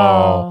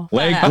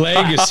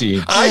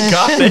 Legacy. I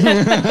got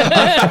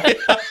it.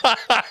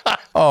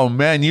 Oh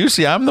man,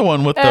 usually I'm the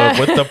one with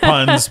the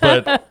puns,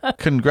 but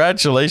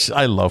congratulations.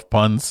 I love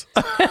puns.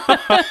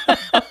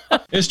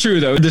 It's true,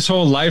 though. This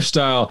whole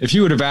lifestyle, if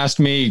you would have asked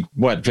me,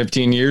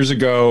 15 years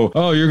ago,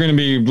 oh, you're going to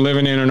be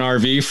living in an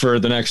RV for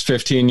the next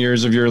 15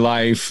 years of your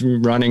life,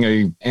 running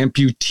a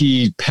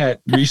amputee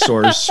pet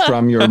resource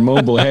from your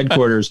mobile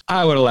headquarters,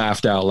 I would have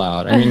laughed out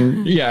loud. I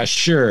mean, yeah,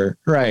 sure.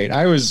 Right.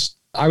 I was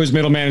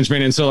middle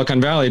management in Silicon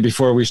Valley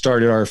before we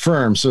started our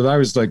firm. So I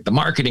was like the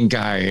marketing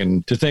guy.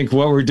 And to think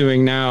what we're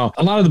doing now,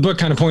 a lot of the book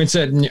kind of points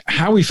at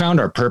how we found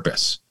our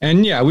purpose.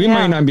 And we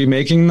might not be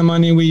making the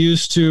money we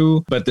used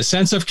to, but the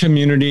sense of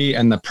community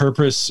and the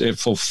purpose it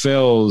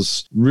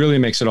fulfills really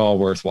makes it all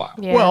worthwhile.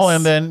 Yes. Well,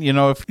 and then,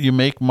 if you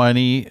make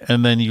money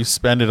and then you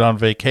spend it on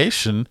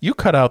vacation, you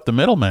cut out the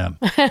middleman.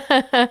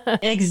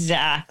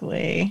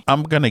 Exactly.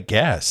 I'm going to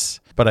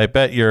guess. But but I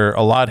bet you're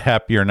a lot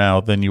happier now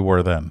than you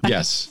were then.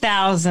 Yes.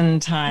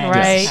 1,000 times.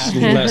 Right.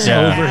 Less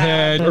Yeah.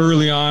 overhead.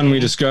 Early on, we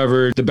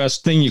discovered the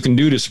best thing you can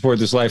do to support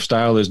this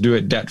lifestyle is do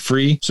it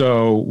debt-free.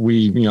 So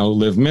we,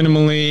 live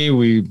minimally,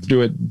 we do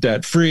it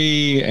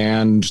debt-free,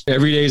 and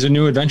every day is a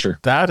new adventure.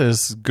 That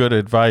is good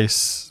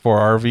advice for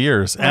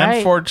RVers and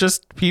Right. for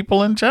just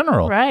people in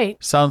general. Right.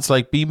 Sounds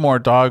like Be More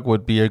Dog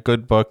would be a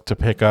good book to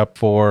pick up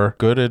for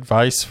good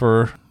advice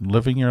for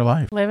living your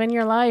life. Living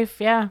your life.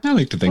 Yeah. I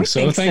like to think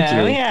so. Thank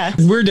so, you. yeah.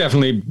 We're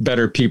definitely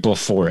better people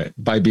for it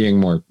by being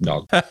more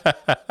dog.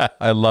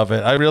 I love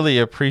it. I really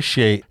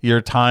appreciate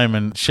your time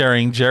and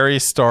sharing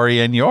Jerry's story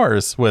and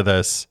yours with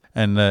us.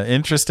 And the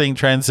interesting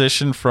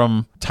transition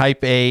from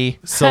type A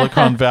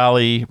Silicon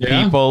Valley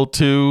Yeah. people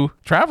to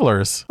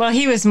travelers. Well,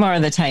 he was more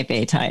of the type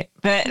A type,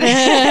 but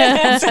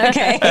it's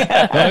okay.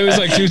 It was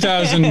like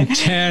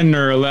 2010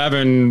 or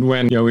 11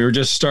 when we were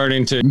just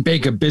starting to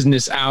make a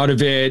business out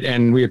of it,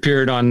 and we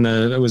appeared on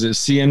the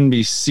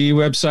CNBC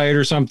website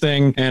or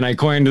something, and I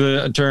coined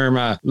the term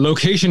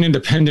location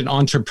independent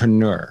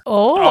entrepreneur.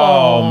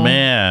 Oh,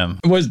 man.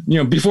 It was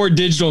before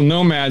digital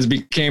nomads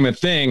became a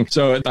thing,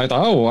 so I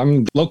thought,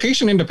 I'm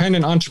location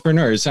independent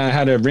entrepreneur. It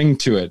had a ring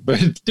to it, but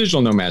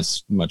digital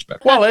nomads much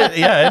better. Well,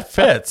 it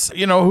fits.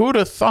 Who'd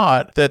have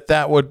thought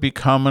that would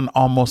become an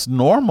almost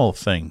normal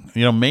thing,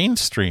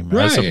 mainstream,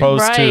 as Right.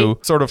 opposed to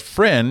Right. sort of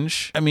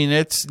fringe. I mean,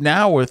 it's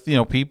now with,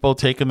 people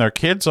taking their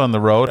kids on the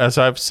road. As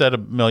I've said a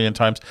million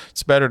times,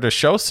 it's better to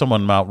show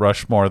someone Mount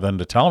Rushmore than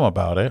to tell them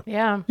about it.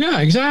 Yeah. Yeah,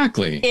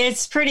 exactly.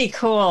 It's pretty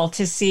cool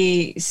to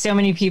see so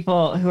many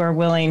people who are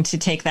willing to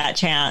take that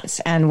chance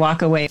and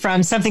walk away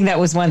from something that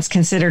was once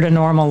considered a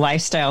normal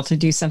lifestyle to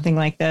do something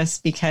like this,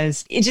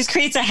 because it just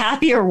creates a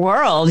happier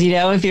world. If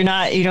you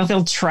don't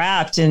feel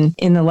trapped in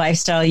the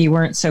lifestyle you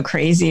weren't so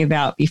crazy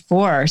about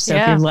before. So if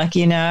Yeah. you're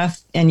lucky enough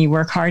and you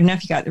work hard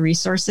enough, you got the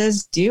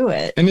resources, do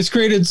it. And it's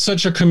created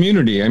such a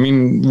community. I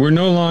mean, we're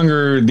no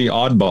longer the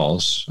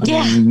oddballs. I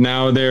mean,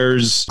 now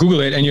there's Google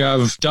it and you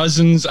have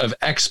dozens of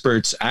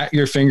experts at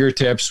your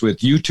fingertips with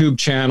YouTube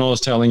channels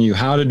telling you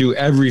how to do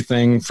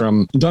everything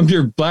from dump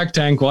your black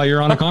tank while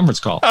you're on a conference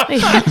call.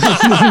 Which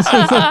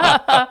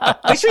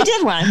we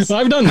did once. So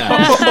I've done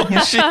that.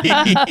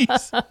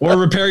 Jeez. Or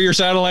repair your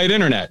satellite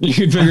internet. You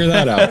can figure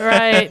that out.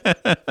 Right.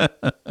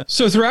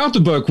 So throughout the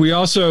book, we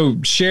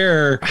also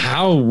share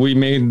how we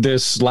made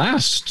this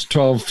last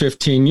 12,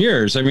 15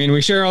 years. I mean,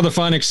 we share all the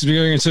fun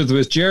experiences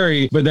with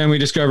Jerry, but then we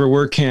discover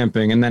work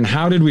camping. And then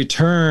how did we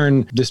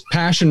turn this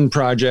passion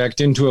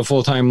project into a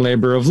full-time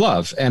labor of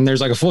love? And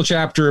there's like a full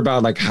chapter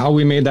about like how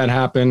we made that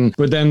happen.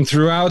 But then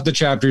throughout the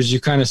chapters, you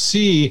kind of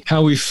see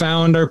how we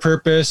found our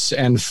purpose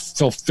and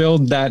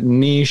fulfilled that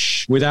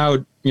niche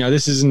without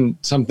this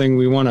isn't something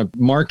we want to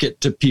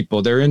market to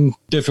people. They're in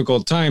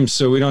difficult times,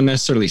 so we don't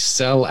necessarily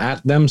sell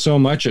at them so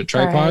much at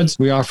Tripods.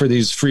 Right. We offer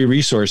these free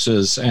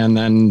resources and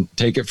then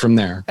take it from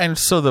there. And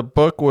so the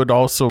book would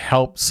also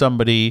help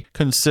somebody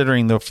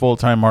considering the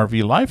full-time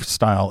RV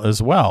lifestyle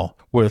as well,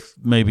 with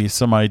maybe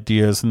some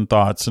ideas and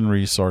thoughts and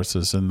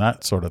resources and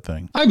that sort of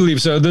thing. I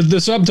believe so. The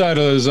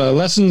subtitle is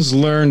Lessons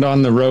Learned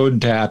on the Road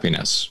to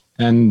Happiness.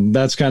 And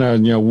that's kind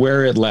of,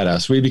 where it led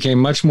us. We became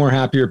much more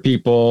happier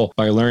people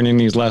by learning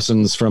these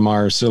lessons from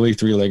our silly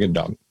three-legged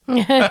dog.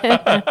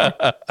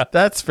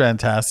 That's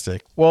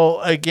fantastic.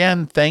 Well,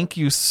 again, thank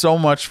you so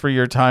much for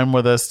your time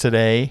with us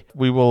today.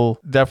 We will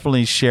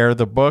definitely share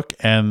the book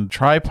and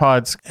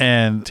Tripods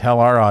and tell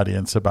our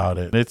audience about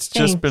it. It's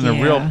just Thank been a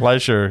you. real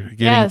pleasure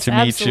getting Yes, to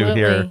meet you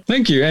here. absolutely.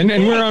 Thank you. And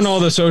we're on all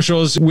the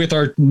socials with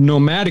our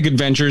nomadic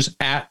adventures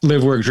at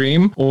Live Work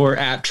Dream or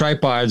at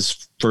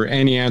Tripods for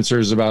any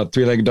answers about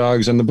three-legged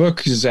dogs. And the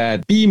book is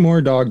at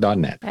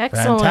bemordog.net.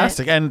 Excellent.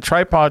 Fantastic. And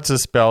Tripods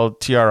is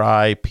spelled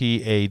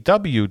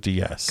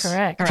TRIPAWDS.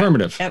 Correct.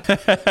 Affirmative. Yep.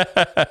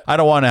 I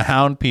don't want to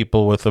hound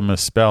people with a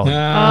misspelling. You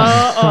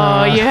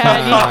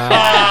had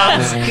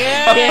That's good.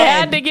 you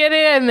had to get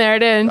in there,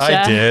 didn't you?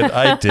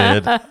 I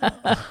did.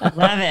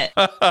 Love it.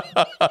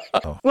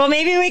 Well,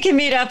 maybe we can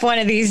meet up one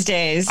of these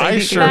days. I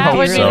think sure it That hope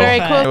would be so. very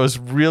fun. cool. It was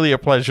really a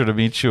pleasure to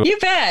meet you. You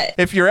bet.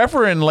 If you're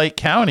ever in Lake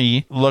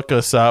County, look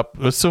us up.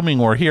 Assuming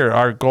we're here,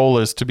 our goal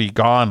is to be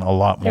gone a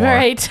lot more.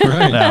 Right.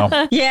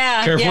 Now.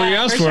 Yeah. Careful what you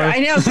yeah, ask for for. sure. I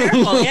know.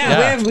 Careful.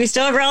 Yeah. Yeah. We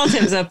still have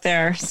relatives up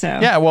there. So.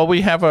 Yeah, well,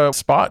 we have a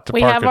spot to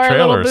We park have a our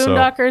trailer. little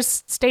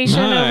Boondockers station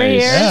over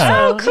Nice. here. Yeah.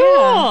 Oh, so,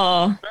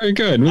 cool. Very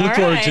good. We look All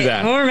forward right. to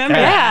that. We'll remember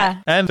Yeah.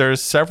 that. And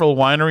there's several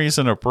wineries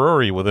and a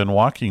brewery within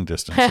walking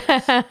distance. Nice.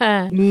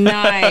 I'm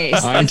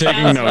That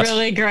taking sounds notes.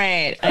 really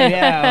great. I know.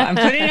 I'm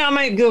putting it on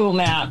my Google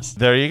Maps.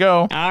 There you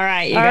go. All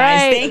right, you All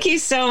guys. right. Thank you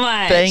so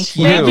much. Thank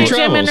you. Thank you, Happy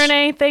Jim and travels.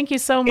 Renee. Thank you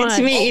so Good much.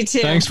 to meet you too.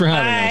 Thanks for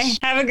having Bye. us.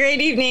 Have a great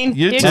evening.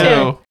 You You too.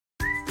 too.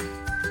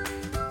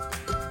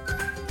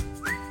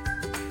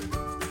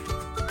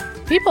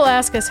 People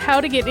ask us how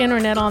to get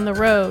internet on the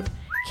road.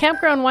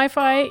 Campground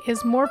Wi-Fi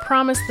is more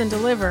promise than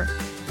deliver.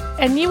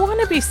 And you want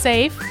to be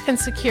safe and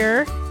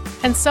secure,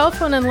 And cell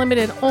phone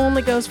unlimited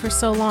only goes for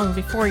so long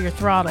before you're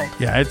throttled.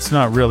 Yeah, it's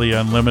not really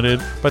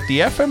unlimited, but the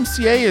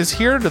FMCA is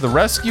here to the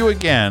rescue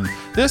again,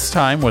 this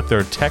time with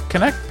their Tech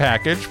Connect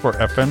package for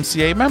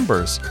FMCA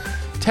members.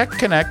 Tech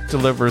Connect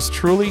delivers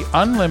truly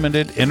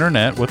unlimited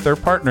internet with their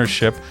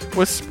partnership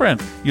with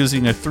Sprint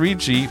using a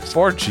 3G,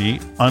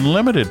 4G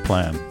unlimited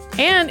plan.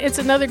 And it's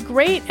another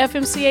great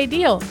FMCA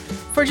deal.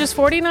 For just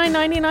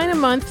 $49.99 a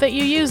month that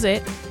you use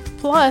it,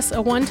 plus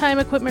a one-time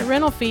equipment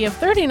rental fee of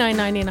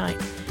 $39.99.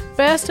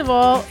 Best of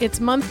all, it's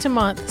month to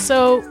month.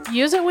 So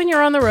use it when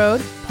you're on the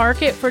road.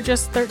 Park it for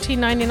just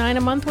 $13.99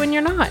 a month when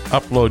you're not.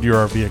 Upload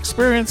your RV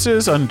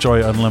experiences,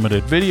 enjoy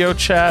unlimited video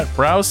chat,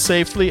 browse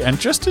safely, and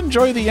just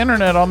enjoy the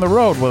internet on the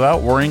road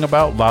without worrying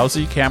about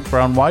lousy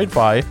campground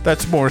Wi-Fi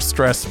that's more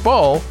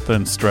stressful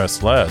than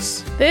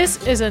stressless.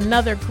 This is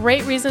another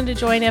great reason to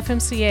join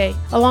FMCA,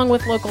 along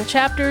with local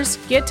chapters,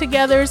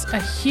 get-togethers, a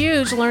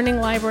huge learning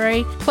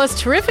library, plus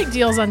terrific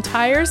deals on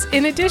tires,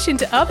 in addition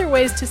to other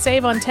ways to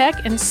save on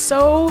tech and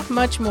so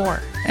much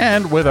more.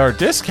 And with our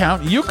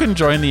discount, you can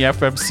join the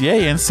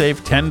FMCA and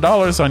save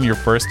 $10 on your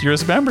first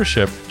year's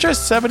membership,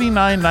 just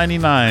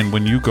 $79.99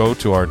 when you go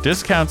to our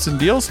discounts and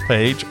deals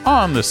page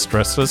on the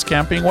Stressless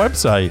Camping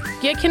website.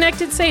 Get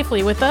connected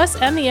safely with us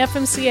and the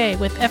FMCA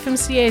with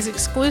FMCA's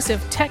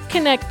exclusive Tech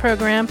Connect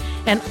program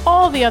and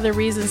all the other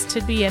reasons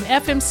to be an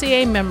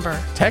FMCA member.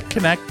 Tech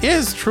Connect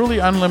is truly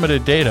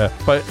unlimited data,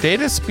 but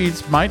data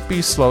speeds might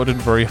be slowed in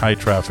very high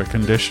traffic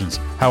conditions.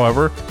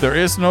 However, there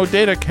is no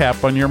data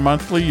cap on your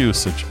monthly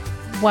usage.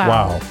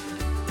 Wow.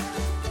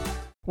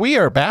 We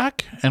are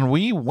back and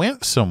we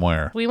went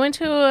somewhere. We went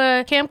to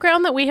a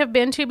campground that we have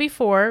been to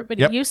before, but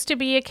Yep. It used to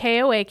be a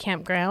KOA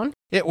campground.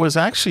 It was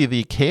actually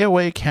the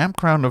KOA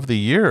Campground of the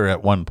Year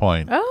at one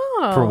point. Oh.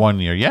 For 1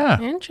 year, yeah.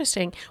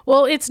 Interesting.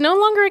 Well, it's no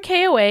longer a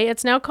KOA.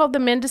 It's now called the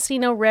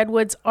Mendocino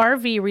Redwoods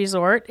RV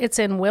Resort. It's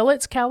in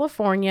Willits,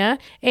 California,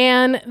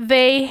 and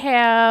they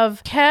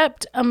have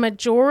kept a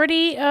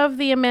majority of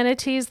the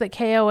amenities that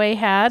KOA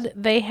had.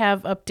 They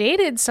have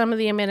updated some of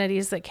the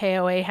amenities that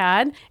KOA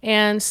had,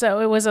 and so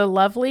it was a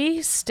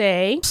lovely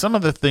stay. Some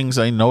of the things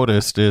I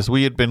noticed is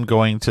we had been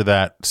going to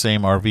that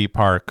same RV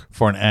park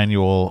for an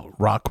annual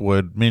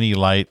Rockwood Mini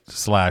Light /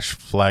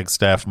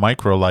 Flagstaff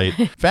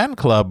Microlight fan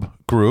club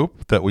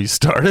group that we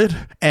started,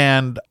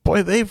 and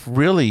boy, they've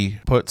really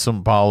put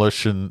some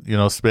polish and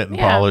spit and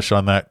polish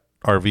on that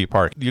RV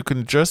park. You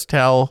can just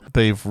tell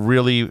they've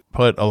really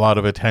put a lot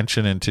of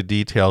attention into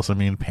details. I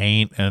mean,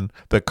 paint and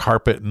the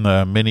carpet and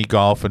the mini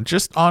golf and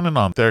just on and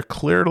on. They're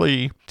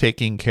clearly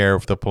taking care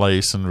of the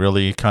place and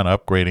really kind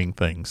of upgrading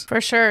things.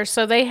 For sure.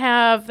 So they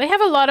have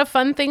a lot of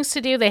fun things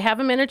to do. They have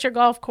a miniature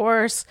golf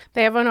course.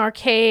 They have an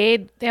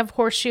arcade. They have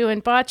horseshoe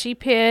and bocce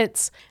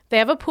pits. They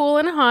have a pool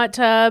and a hot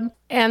tub.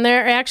 And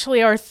there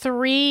actually are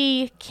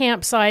 3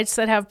 campsites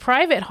that have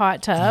private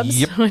hot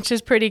tubs, which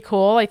is pretty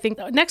cool. I think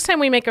next time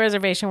we make a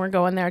reservation, we're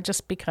going there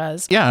just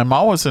because. Yeah, I'm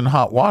always in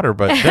hot water,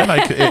 but then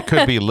it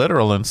could be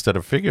literal instead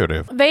of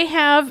figurative. They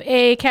have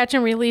a catch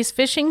and release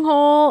fishing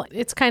hole.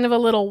 It's kind of a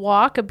little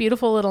walk, a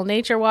beautiful little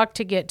nature walk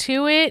to get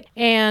to it.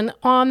 And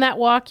on that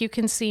walk, you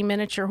can see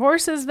miniature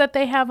horses that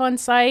they have on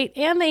site.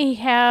 And they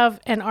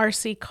have an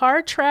RC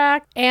car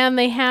track. And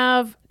they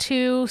have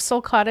 2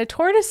 sulcata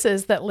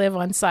tortoises that live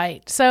on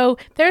site. So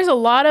there's a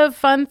lot of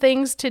fun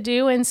things to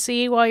do and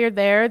see while you're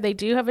there. They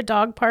do have a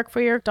dog park for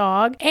your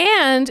dog.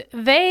 And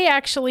they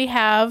actually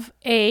have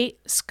a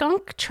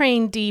skunk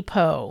train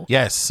depot.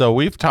 Yes, so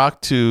we've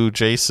talked to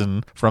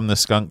Jason from the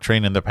Skunk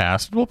Train in the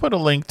past. We'll put a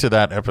link to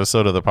that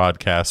episode of the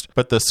podcast.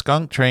 But the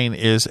Skunk Train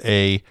is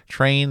a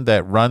train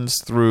that runs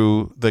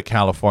through the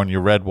California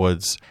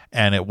redwoods.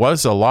 And it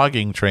was a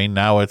logging train.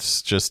 Now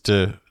it's just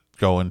to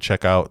go and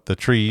check out the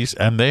trees,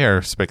 and they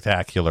are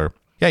spectacular.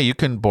 Yeah, you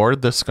can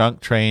board the Skunk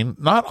Train,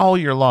 not all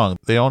year long.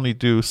 They only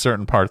do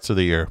certain parts of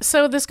the year.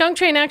 So the Skunk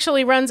Train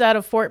actually runs out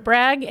of Fort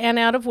Bragg and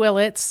out of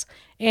Willits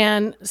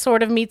and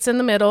sort of meets in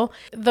the middle.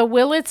 The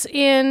Willits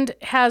end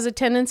has a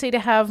tendency to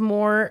have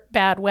more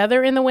bad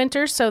weather in the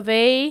winter, so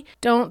they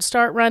don't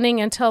start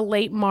running until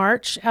late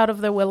March out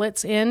of the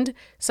Willits end.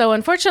 So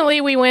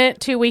unfortunately, we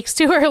went 2 weeks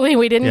too early.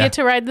 We didn't get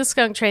to ride the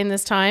Skunk Train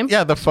this time.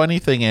 Yeah, the funny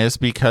thing is,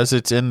 because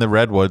it's in the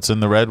redwoods,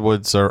 and the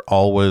redwoods are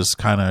always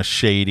kind of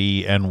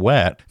shady and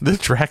wet, the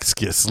tracks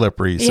get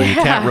slippery, so you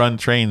can't run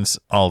trains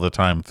all the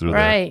time through there.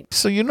 Right.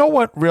 So you know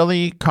what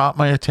really caught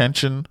my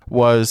attention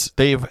was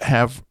they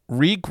have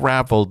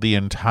re-graveled the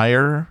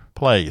entire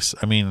place.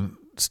 I mean,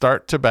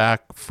 start to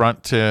back,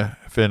 front to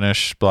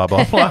finish, blah,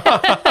 blah, blah.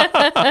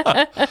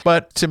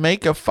 But to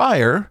make a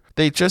fire,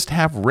 they just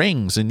have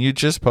rings, and you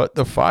just put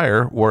the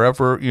fire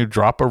wherever you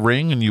drop a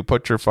ring, and you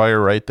put your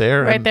fire right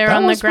there. Right and there that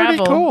on the was pretty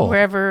gravel, cool.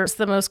 wherever's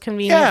the most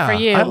convenient Yeah, for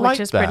you, I which like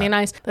is that. pretty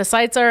nice. The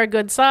sites are a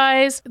good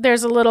size.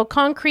 There's a little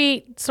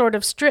concrete sort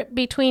of strip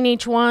between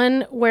each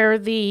one where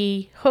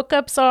the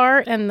hookups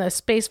are and the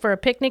space for a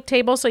picnic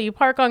table. So you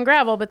park on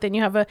gravel, but then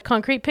you have a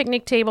concrete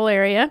picnic table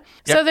area.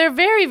 So they're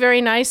very, very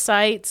nice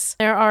sites.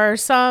 There are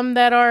some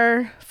that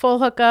are full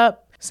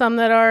hookup, some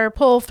that are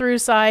pull-through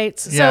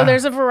sites. Yeah. So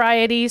there's a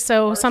variety,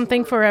 so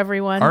something for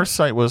everyone. Our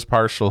site was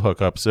partial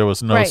hookups. There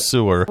was no Right.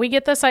 sewer. We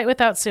get the site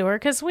without sewer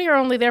because we are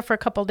only there for a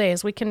couple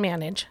days. We can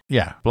manage.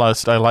 Yeah.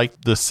 Plus, I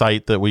like the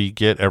site that we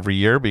get every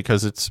year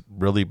because it's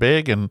really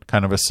big and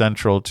kind of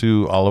essential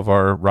to all of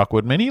our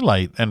Rockwood Mini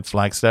Light and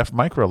Flagstaff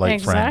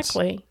Microlight friends.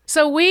 Exactly.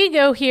 So we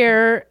go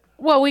here.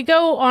 Well, we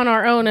go on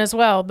our own as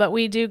well, but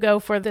we do go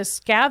for this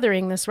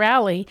gathering, this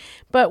rally.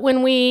 But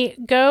when we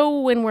go,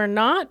 when we're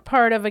not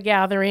part of a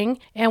gathering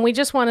and we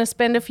just want to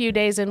spend a few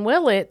days in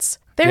Willits,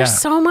 there's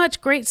so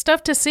much great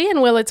stuff to see in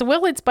Willits.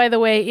 Willits, by the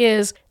way,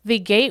 is the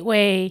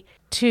gateway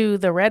to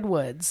the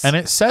Redwoods. And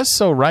it says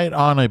so right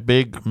on a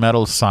big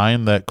metal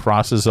sign that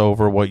crosses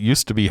over what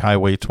used to be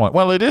Highway 20.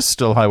 Well, it is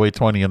still Highway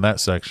 20 in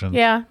that section.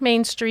 Yeah,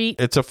 Main Street.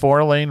 It's a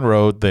 4-lane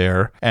road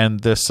there,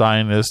 and this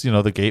sign is,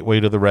 the gateway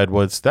to the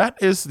Redwoods. That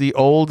is the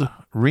old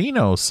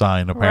Reno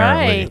sign,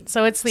 apparently. Right.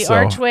 So it's the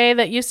archway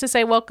that used to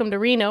say "Welcome to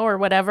Reno" or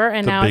whatever,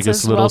 and The now it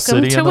biggest says little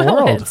 "Welcome city to in the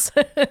world. Willits."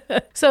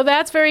 So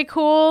that's very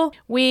cool.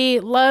 We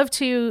love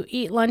to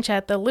eat lunch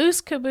at the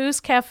Loose Caboose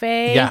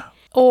Cafe. Yeah.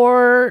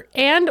 Or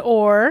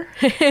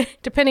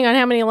depending on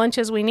how many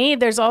lunches we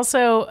need, there's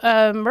also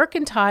a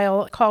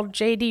mercantile called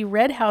JD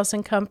Red House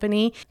and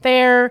Company.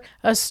 They're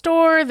a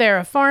store, they're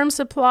a farm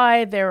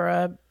supply, they're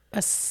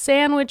a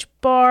sandwich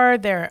bar,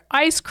 they're an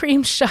ice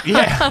cream shop.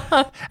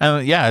 Yeah.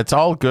 And it's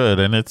all good.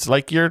 And it's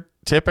like your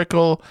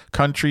typical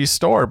country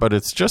store, but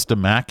it's just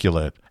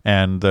immaculate.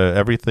 And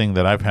everything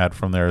that I've had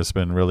from there has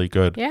been really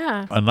good.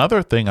 Yeah.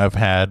 Another thing I've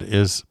had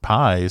is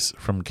pies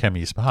from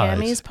Kemmy's Pies.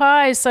 Kemmy's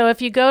Pies. So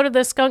if you go to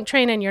the Skunk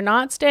Train and you're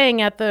not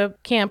staying at the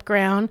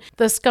campground,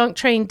 the Skunk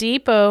Train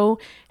Depot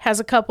has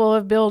a couple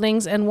of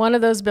buildings, and one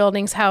of those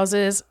buildings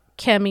houses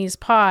Kemmy's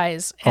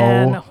Pies.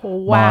 And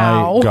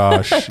wow. My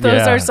gosh.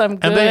 Those are some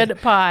And good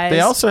pies. They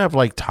also have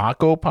like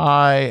taco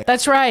pie.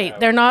 That's right.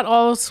 They're not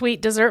all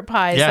sweet dessert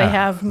pies. Yeah,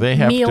 they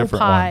have meal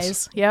different pies.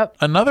 ones. Yep.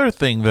 Another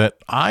thing that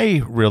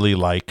I really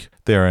like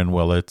there in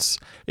Willits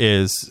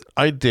is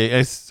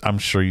I'm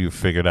sure you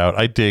figured out,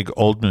 I dig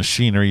old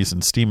machineries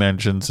and steam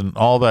engines and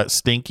all that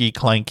stinky,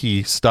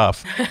 clanky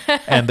stuff.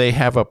 And they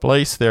have a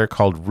place there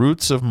called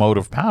Roots of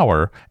Motive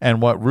Power.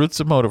 And what Roots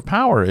of Motive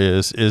Power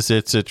is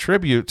it's a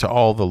tribute to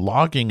all the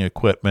logging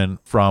equipment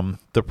from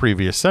the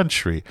previous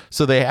century.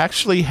 So they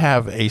actually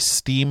have a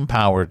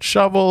steam-powered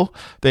shovel.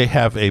 They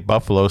have a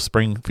Buffalo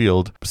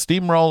Springfield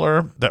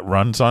steamroller that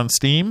runs on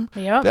steam.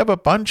 Yep. They have a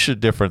bunch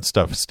of different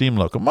stuff, steam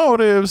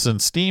locomotives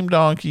and steam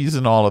donkeys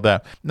and all of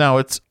that. Now,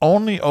 it's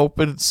only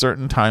open at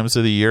certain times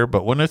of the year,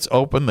 but when it's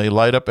open, they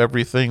light up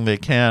everything they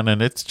can,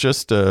 and it's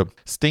just a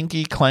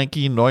stinky,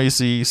 clanky,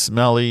 noisy,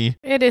 smelly.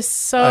 It is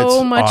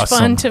so It's much awesome.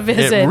 fun to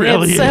visit. It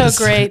really it's is.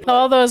 so great.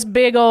 All those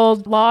big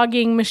old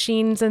logging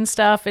machines and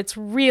stuff. It's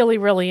really,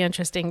 really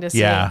interesting to see.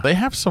 Yeah, they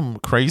have some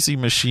crazy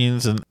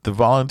machines, and the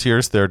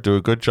volunteers there do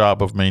a good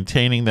job of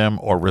maintaining them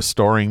or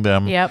restoring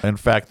them. Yep. In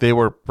fact, they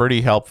were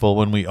pretty helpful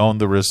when we owned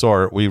the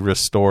resort. We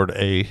restored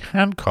a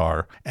hand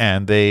car,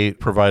 and they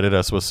provided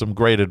us with some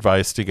great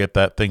advice to get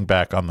that thing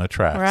back on the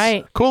tracks.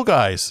 Right. Cool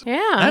guys.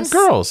 Yeah. And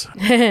girls.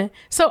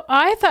 So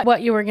I thought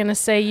what you were going to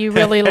say you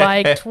really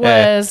liked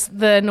was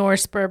the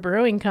North Spur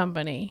Brewing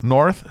Company.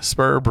 North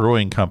Spur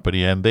Brewing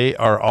Company, and they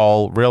are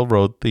all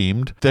railroad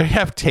themed. They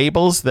have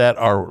tables that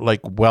are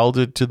like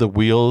welded to the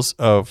wheels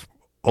of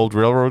old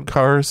railroad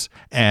cars,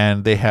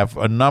 and they have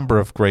a number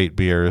of great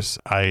beers.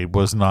 I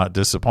was not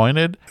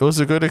disappointed. It was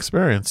a good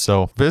experience.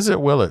 So visit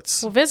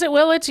Willits. Well, visit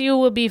Willits. You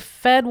will be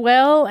fed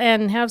well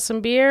and have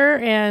some beer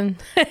and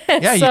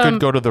Yeah, you could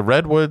go to the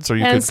Redwoods, or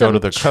you and could go to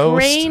the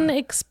coast. train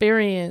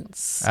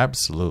experience.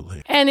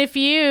 Absolutely. And if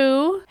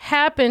you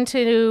happen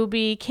to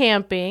be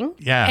camping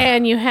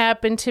and you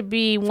happen to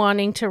be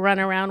wanting to run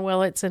around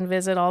Willits and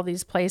visit all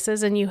these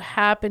places, and you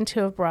happen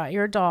to have brought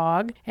your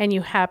dog and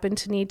you happen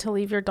to need to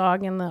leave your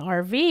dog in the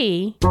RV,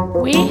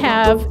 we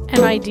have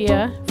an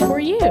idea for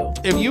you.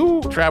 If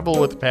you travel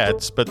with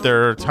pets, but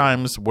there are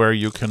times where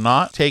you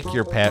cannot take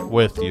your pet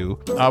with you,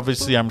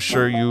 obviously I'm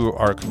sure you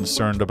are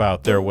concerned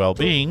about their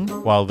well-being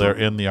while they're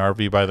in the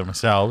RV by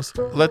themselves.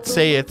 Let's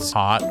say it's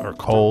hot or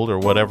cold or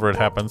whatever it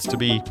happens to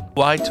be.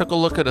 Well, I took a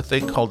look at a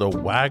thing called a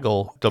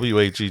Waggle,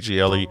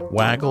 W-A-G-G-L-E,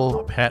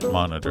 Waggle Pet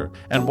Monitor.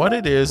 And what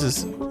it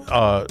is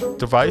a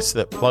device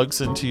that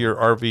plugs into your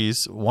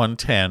RV's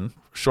 110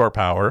 shore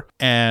power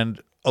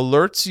and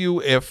alerts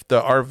you if the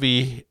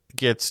RV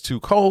gets too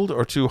cold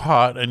or too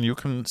hot, and you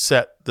can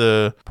set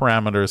the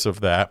parameters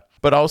of that,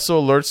 but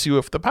also alerts you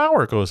if the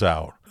power goes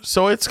out.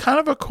 So it's kind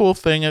of a cool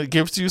thing. It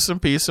gives you some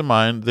peace of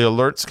mind. The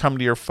alerts come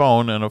to your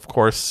phone, and of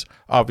course,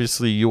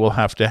 obviously you will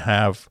have to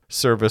have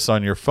service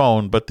on your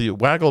phone, but the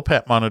Waggle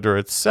Pet Monitor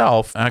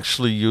itself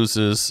actually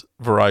uses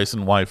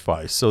Verizon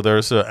Wi-Fi. So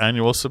there's an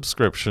annual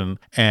subscription,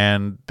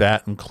 and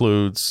that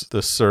includes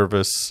the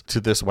service to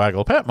this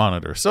Waggle Pet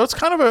Monitor. So it's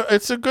kind of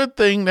it's a good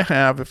thing to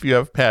have if you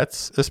have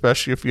pets,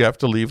 especially if you have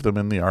to leave them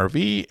in the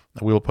RV.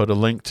 We'll put a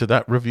link to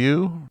that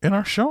review in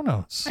our show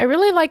notes. I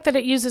really like that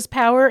it uses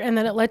power and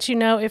that it lets you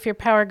know if your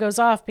power goes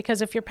off,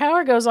 because if your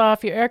power goes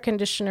off, your air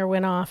conditioner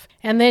went off,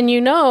 and then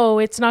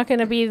it's not going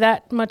to be that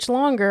that much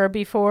longer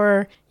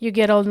before you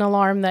get an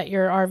alarm that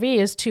your RV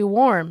is too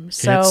warm.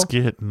 So It's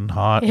getting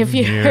hot if in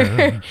you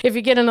here. if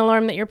you get an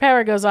alarm that your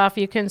power goes off,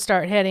 you can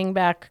start heading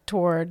back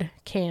toward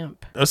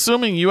camp.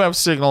 Assuming you have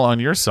signal on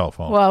your cell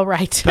phone. Well,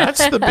 right.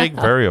 That's the big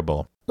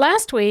variable.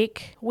 Last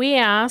week, we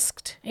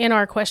asked in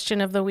our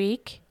question of the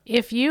week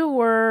if you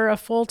were a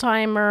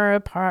full-timer, a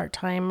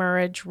part-timer,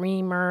 a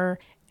dreamer.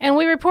 And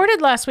we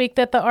reported last week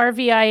that the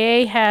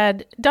RVIA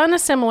had done a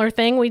similar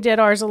thing. We did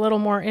ours a little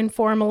more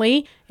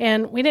informally,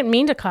 and we didn't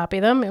mean to copy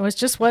them. It was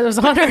just what was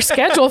on our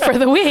schedule for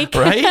the week.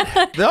 Right?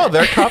 No,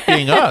 they're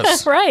copying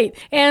us. Right.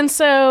 And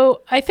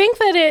so I think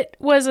that it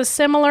was a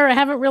similar, I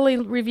haven't really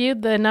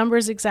reviewed the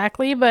numbers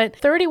exactly, but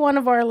 31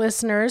 of our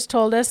listeners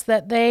told us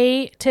that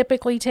they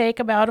typically take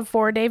about a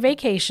 4-day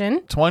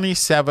vacation.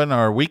 27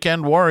 are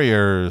weekend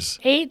warriors.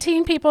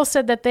 18 people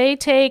said that they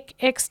take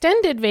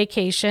extended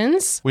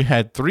vacations. We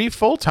had 3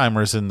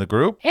 full-timers in the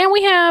group. And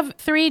we have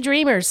 3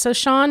 dreamers. So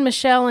Sean,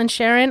 Michelle, and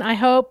Sharon, I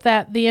hope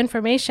that the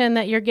information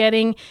that you're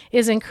getting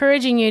is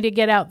encouraging you to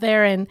get out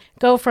there and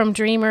go from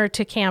dreamer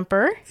to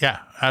camper. Yeah,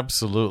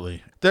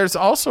 absolutely. There's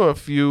also a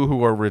few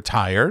who are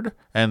retired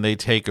and they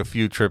take a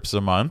few trips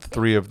a month,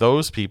 3 of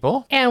those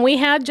people. And we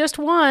had just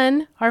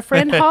one, our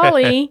friend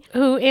Holly,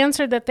 who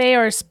answered that they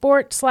are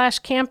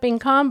sport/camping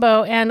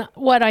combo. And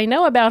what I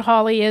know about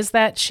Holly is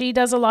that she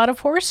does a lot of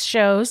horse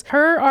shows.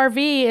 Her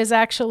RV is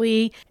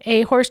actually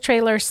a horse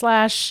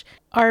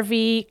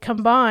trailer/RV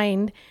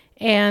combined.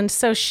 And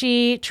so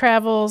she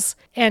travels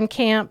and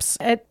camps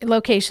at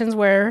locations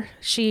where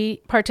she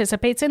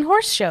participates in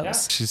horse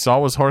shows. She's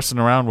always horsing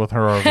around with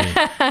her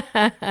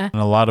RV. And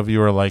a lot of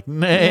you are like,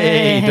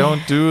 nay,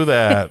 don't do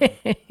that.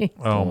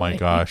 Oh my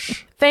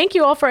gosh. Thank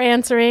you all for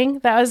answering.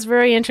 That was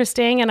very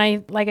interesting.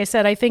 And like I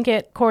said, I think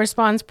it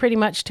corresponds pretty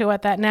much to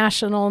what that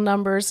national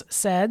numbers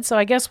said. So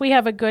I guess we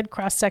have a good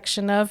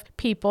cross-section of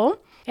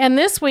people. And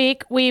this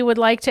week, we would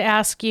like to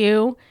ask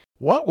you,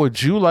 what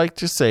would you like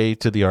to say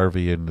to the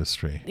RV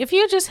industry? if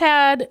you just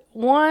had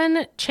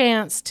one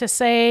chance to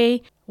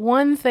say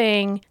one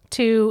thing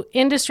to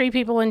industry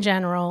people in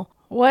general,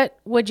 what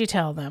would you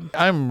tell them?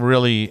 I'm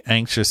really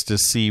anxious to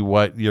see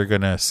what you're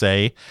going to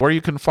say. Where you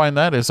can find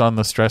that is on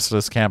the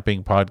Stressless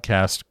Camping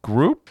Podcast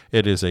group.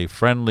 It is a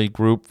friendly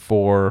group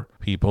for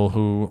people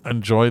who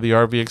enjoy the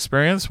RV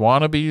experience,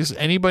 wannabes,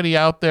 anybody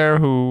out there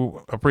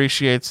who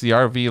appreciates the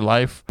RV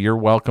life, you're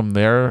welcome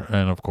there.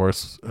 And of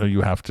course, you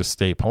have to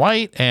stay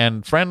polite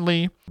and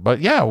friendly.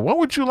 But yeah, what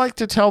would you like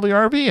to tell the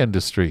RV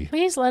industry?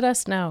 Please let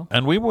us know.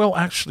 And we will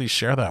actually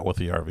share that with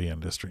the RV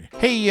industry.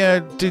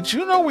 Hey, did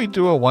you know we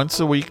do a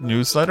once-a-week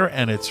newsletter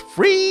and it's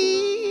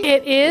free?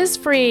 It is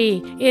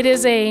free. It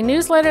is a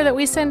newsletter that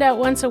we send out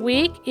once a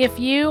week. If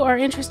you are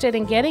interested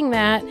in getting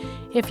that,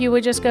 if you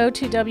would just go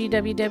to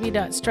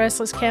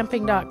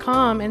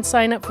www.stresslesscamping.com and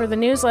sign up for the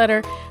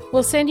newsletter,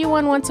 we'll send you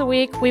one once a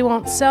week. We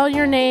won't sell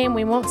your name.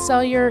 We won't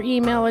sell your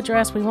email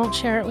address. We won't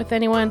share it with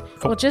anyone.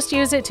 We'll just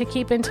use it to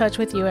keep in touch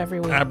with you every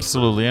week.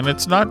 Absolutely. And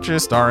it's not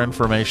just our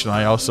information.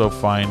 I also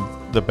find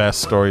the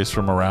best stories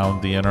from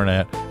around the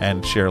internet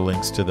and share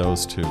links to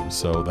those too.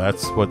 So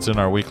that's what's in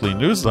our weekly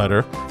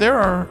newsletter. There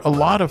are a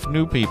lot of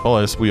new people,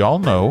 as we all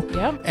know.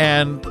 Yep.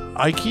 And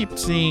I keep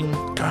seeing,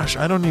 gosh,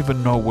 I don't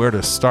even know where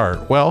to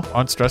start. Well,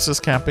 on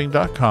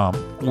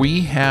stresslesscamping.com,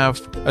 we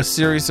have a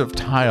series of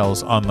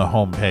tiles on the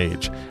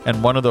homepage.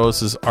 And one of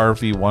those is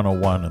RV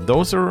 101. And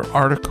those are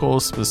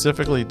articles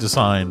specifically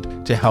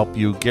designed to help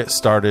you get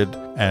started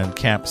and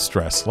camp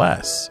stress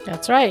less.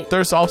 That's right.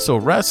 There's also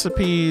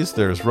recipes,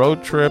 there's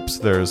road trips,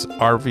 there's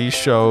RV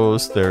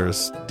shows,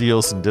 there's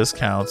deals and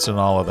discounts and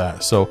all of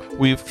that. So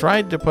we've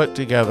tried to put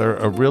together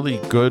a really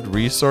good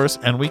resource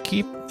and we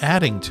keep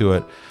adding to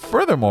it.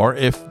 Furthermore,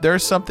 if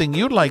there's something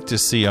you'd like to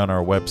see on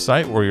our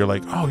website where you're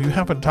like, oh, you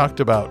haven't talked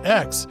about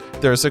X,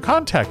 there's a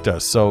contact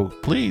us. So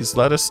please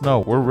let us know.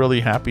 We're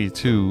really happy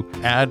to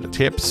add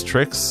tips,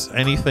 tricks,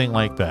 anything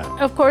like that.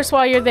 Of course,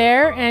 while you're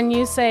there and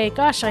you say,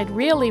 gosh, I'd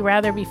really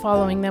rather be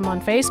following them on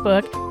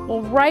Facebook,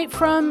 well, right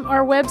from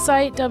our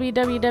website,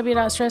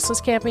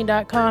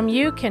 www.stresslesscamping.com,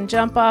 you can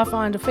jump off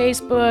onto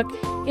Facebook,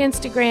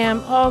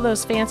 Instagram, all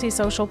those fancy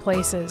social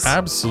places.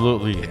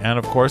 Absolutely. And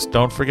of course,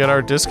 don't forget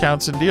our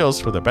discounts and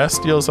deals for the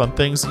best deals on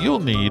things you'll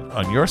need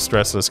on your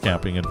stressless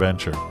camping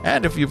adventure.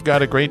 And if you've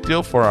got a great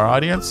deal for our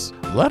audience,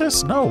 let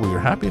us know. We're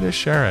happy to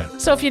share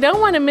it. So if you don't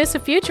want to miss a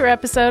future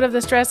episode of the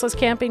Stressless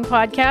Camping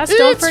Podcast,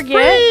 don't It's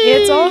forget free!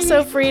 it's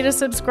also free to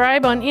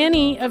subscribe on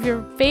any of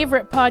your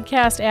favorite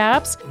podcast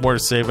apps. We're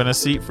saving a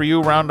seat for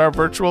you around our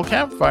virtual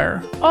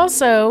campfire.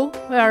 Also,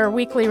 our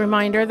weekly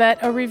reminder that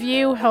a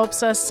review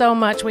helps us so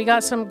much. We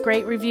got some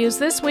great reviews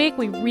this week.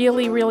 We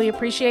really, really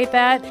appreciate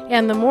that.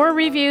 And the more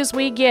reviews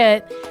we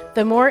get,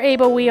 the more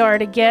able we are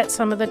to get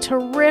some of the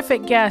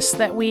terrific guests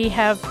that we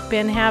have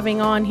been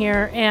having on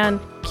here and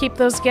keep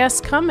those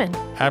guests coming.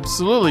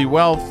 Absolutely.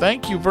 Well,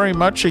 thank you very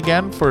much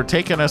again for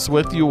taking us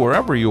with you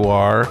wherever you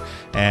are.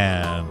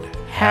 And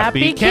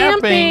Happy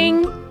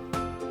camping!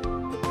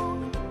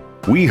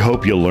 We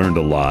hope you learned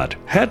a lot,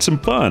 had some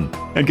fun,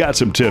 and got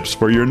some tips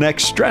for your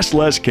next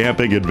stress-less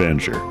camping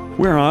adventure.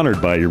 We're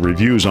honored by your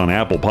reviews on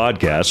Apple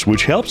Podcasts,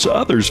 which helps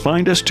others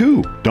find us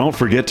too. Don't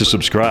forget to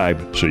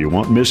subscribe so you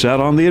won't miss out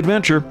on the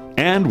adventure.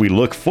 And we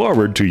look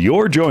forward to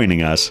your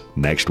joining us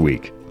next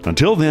week.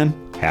 Until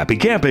then, happy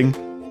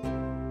camping!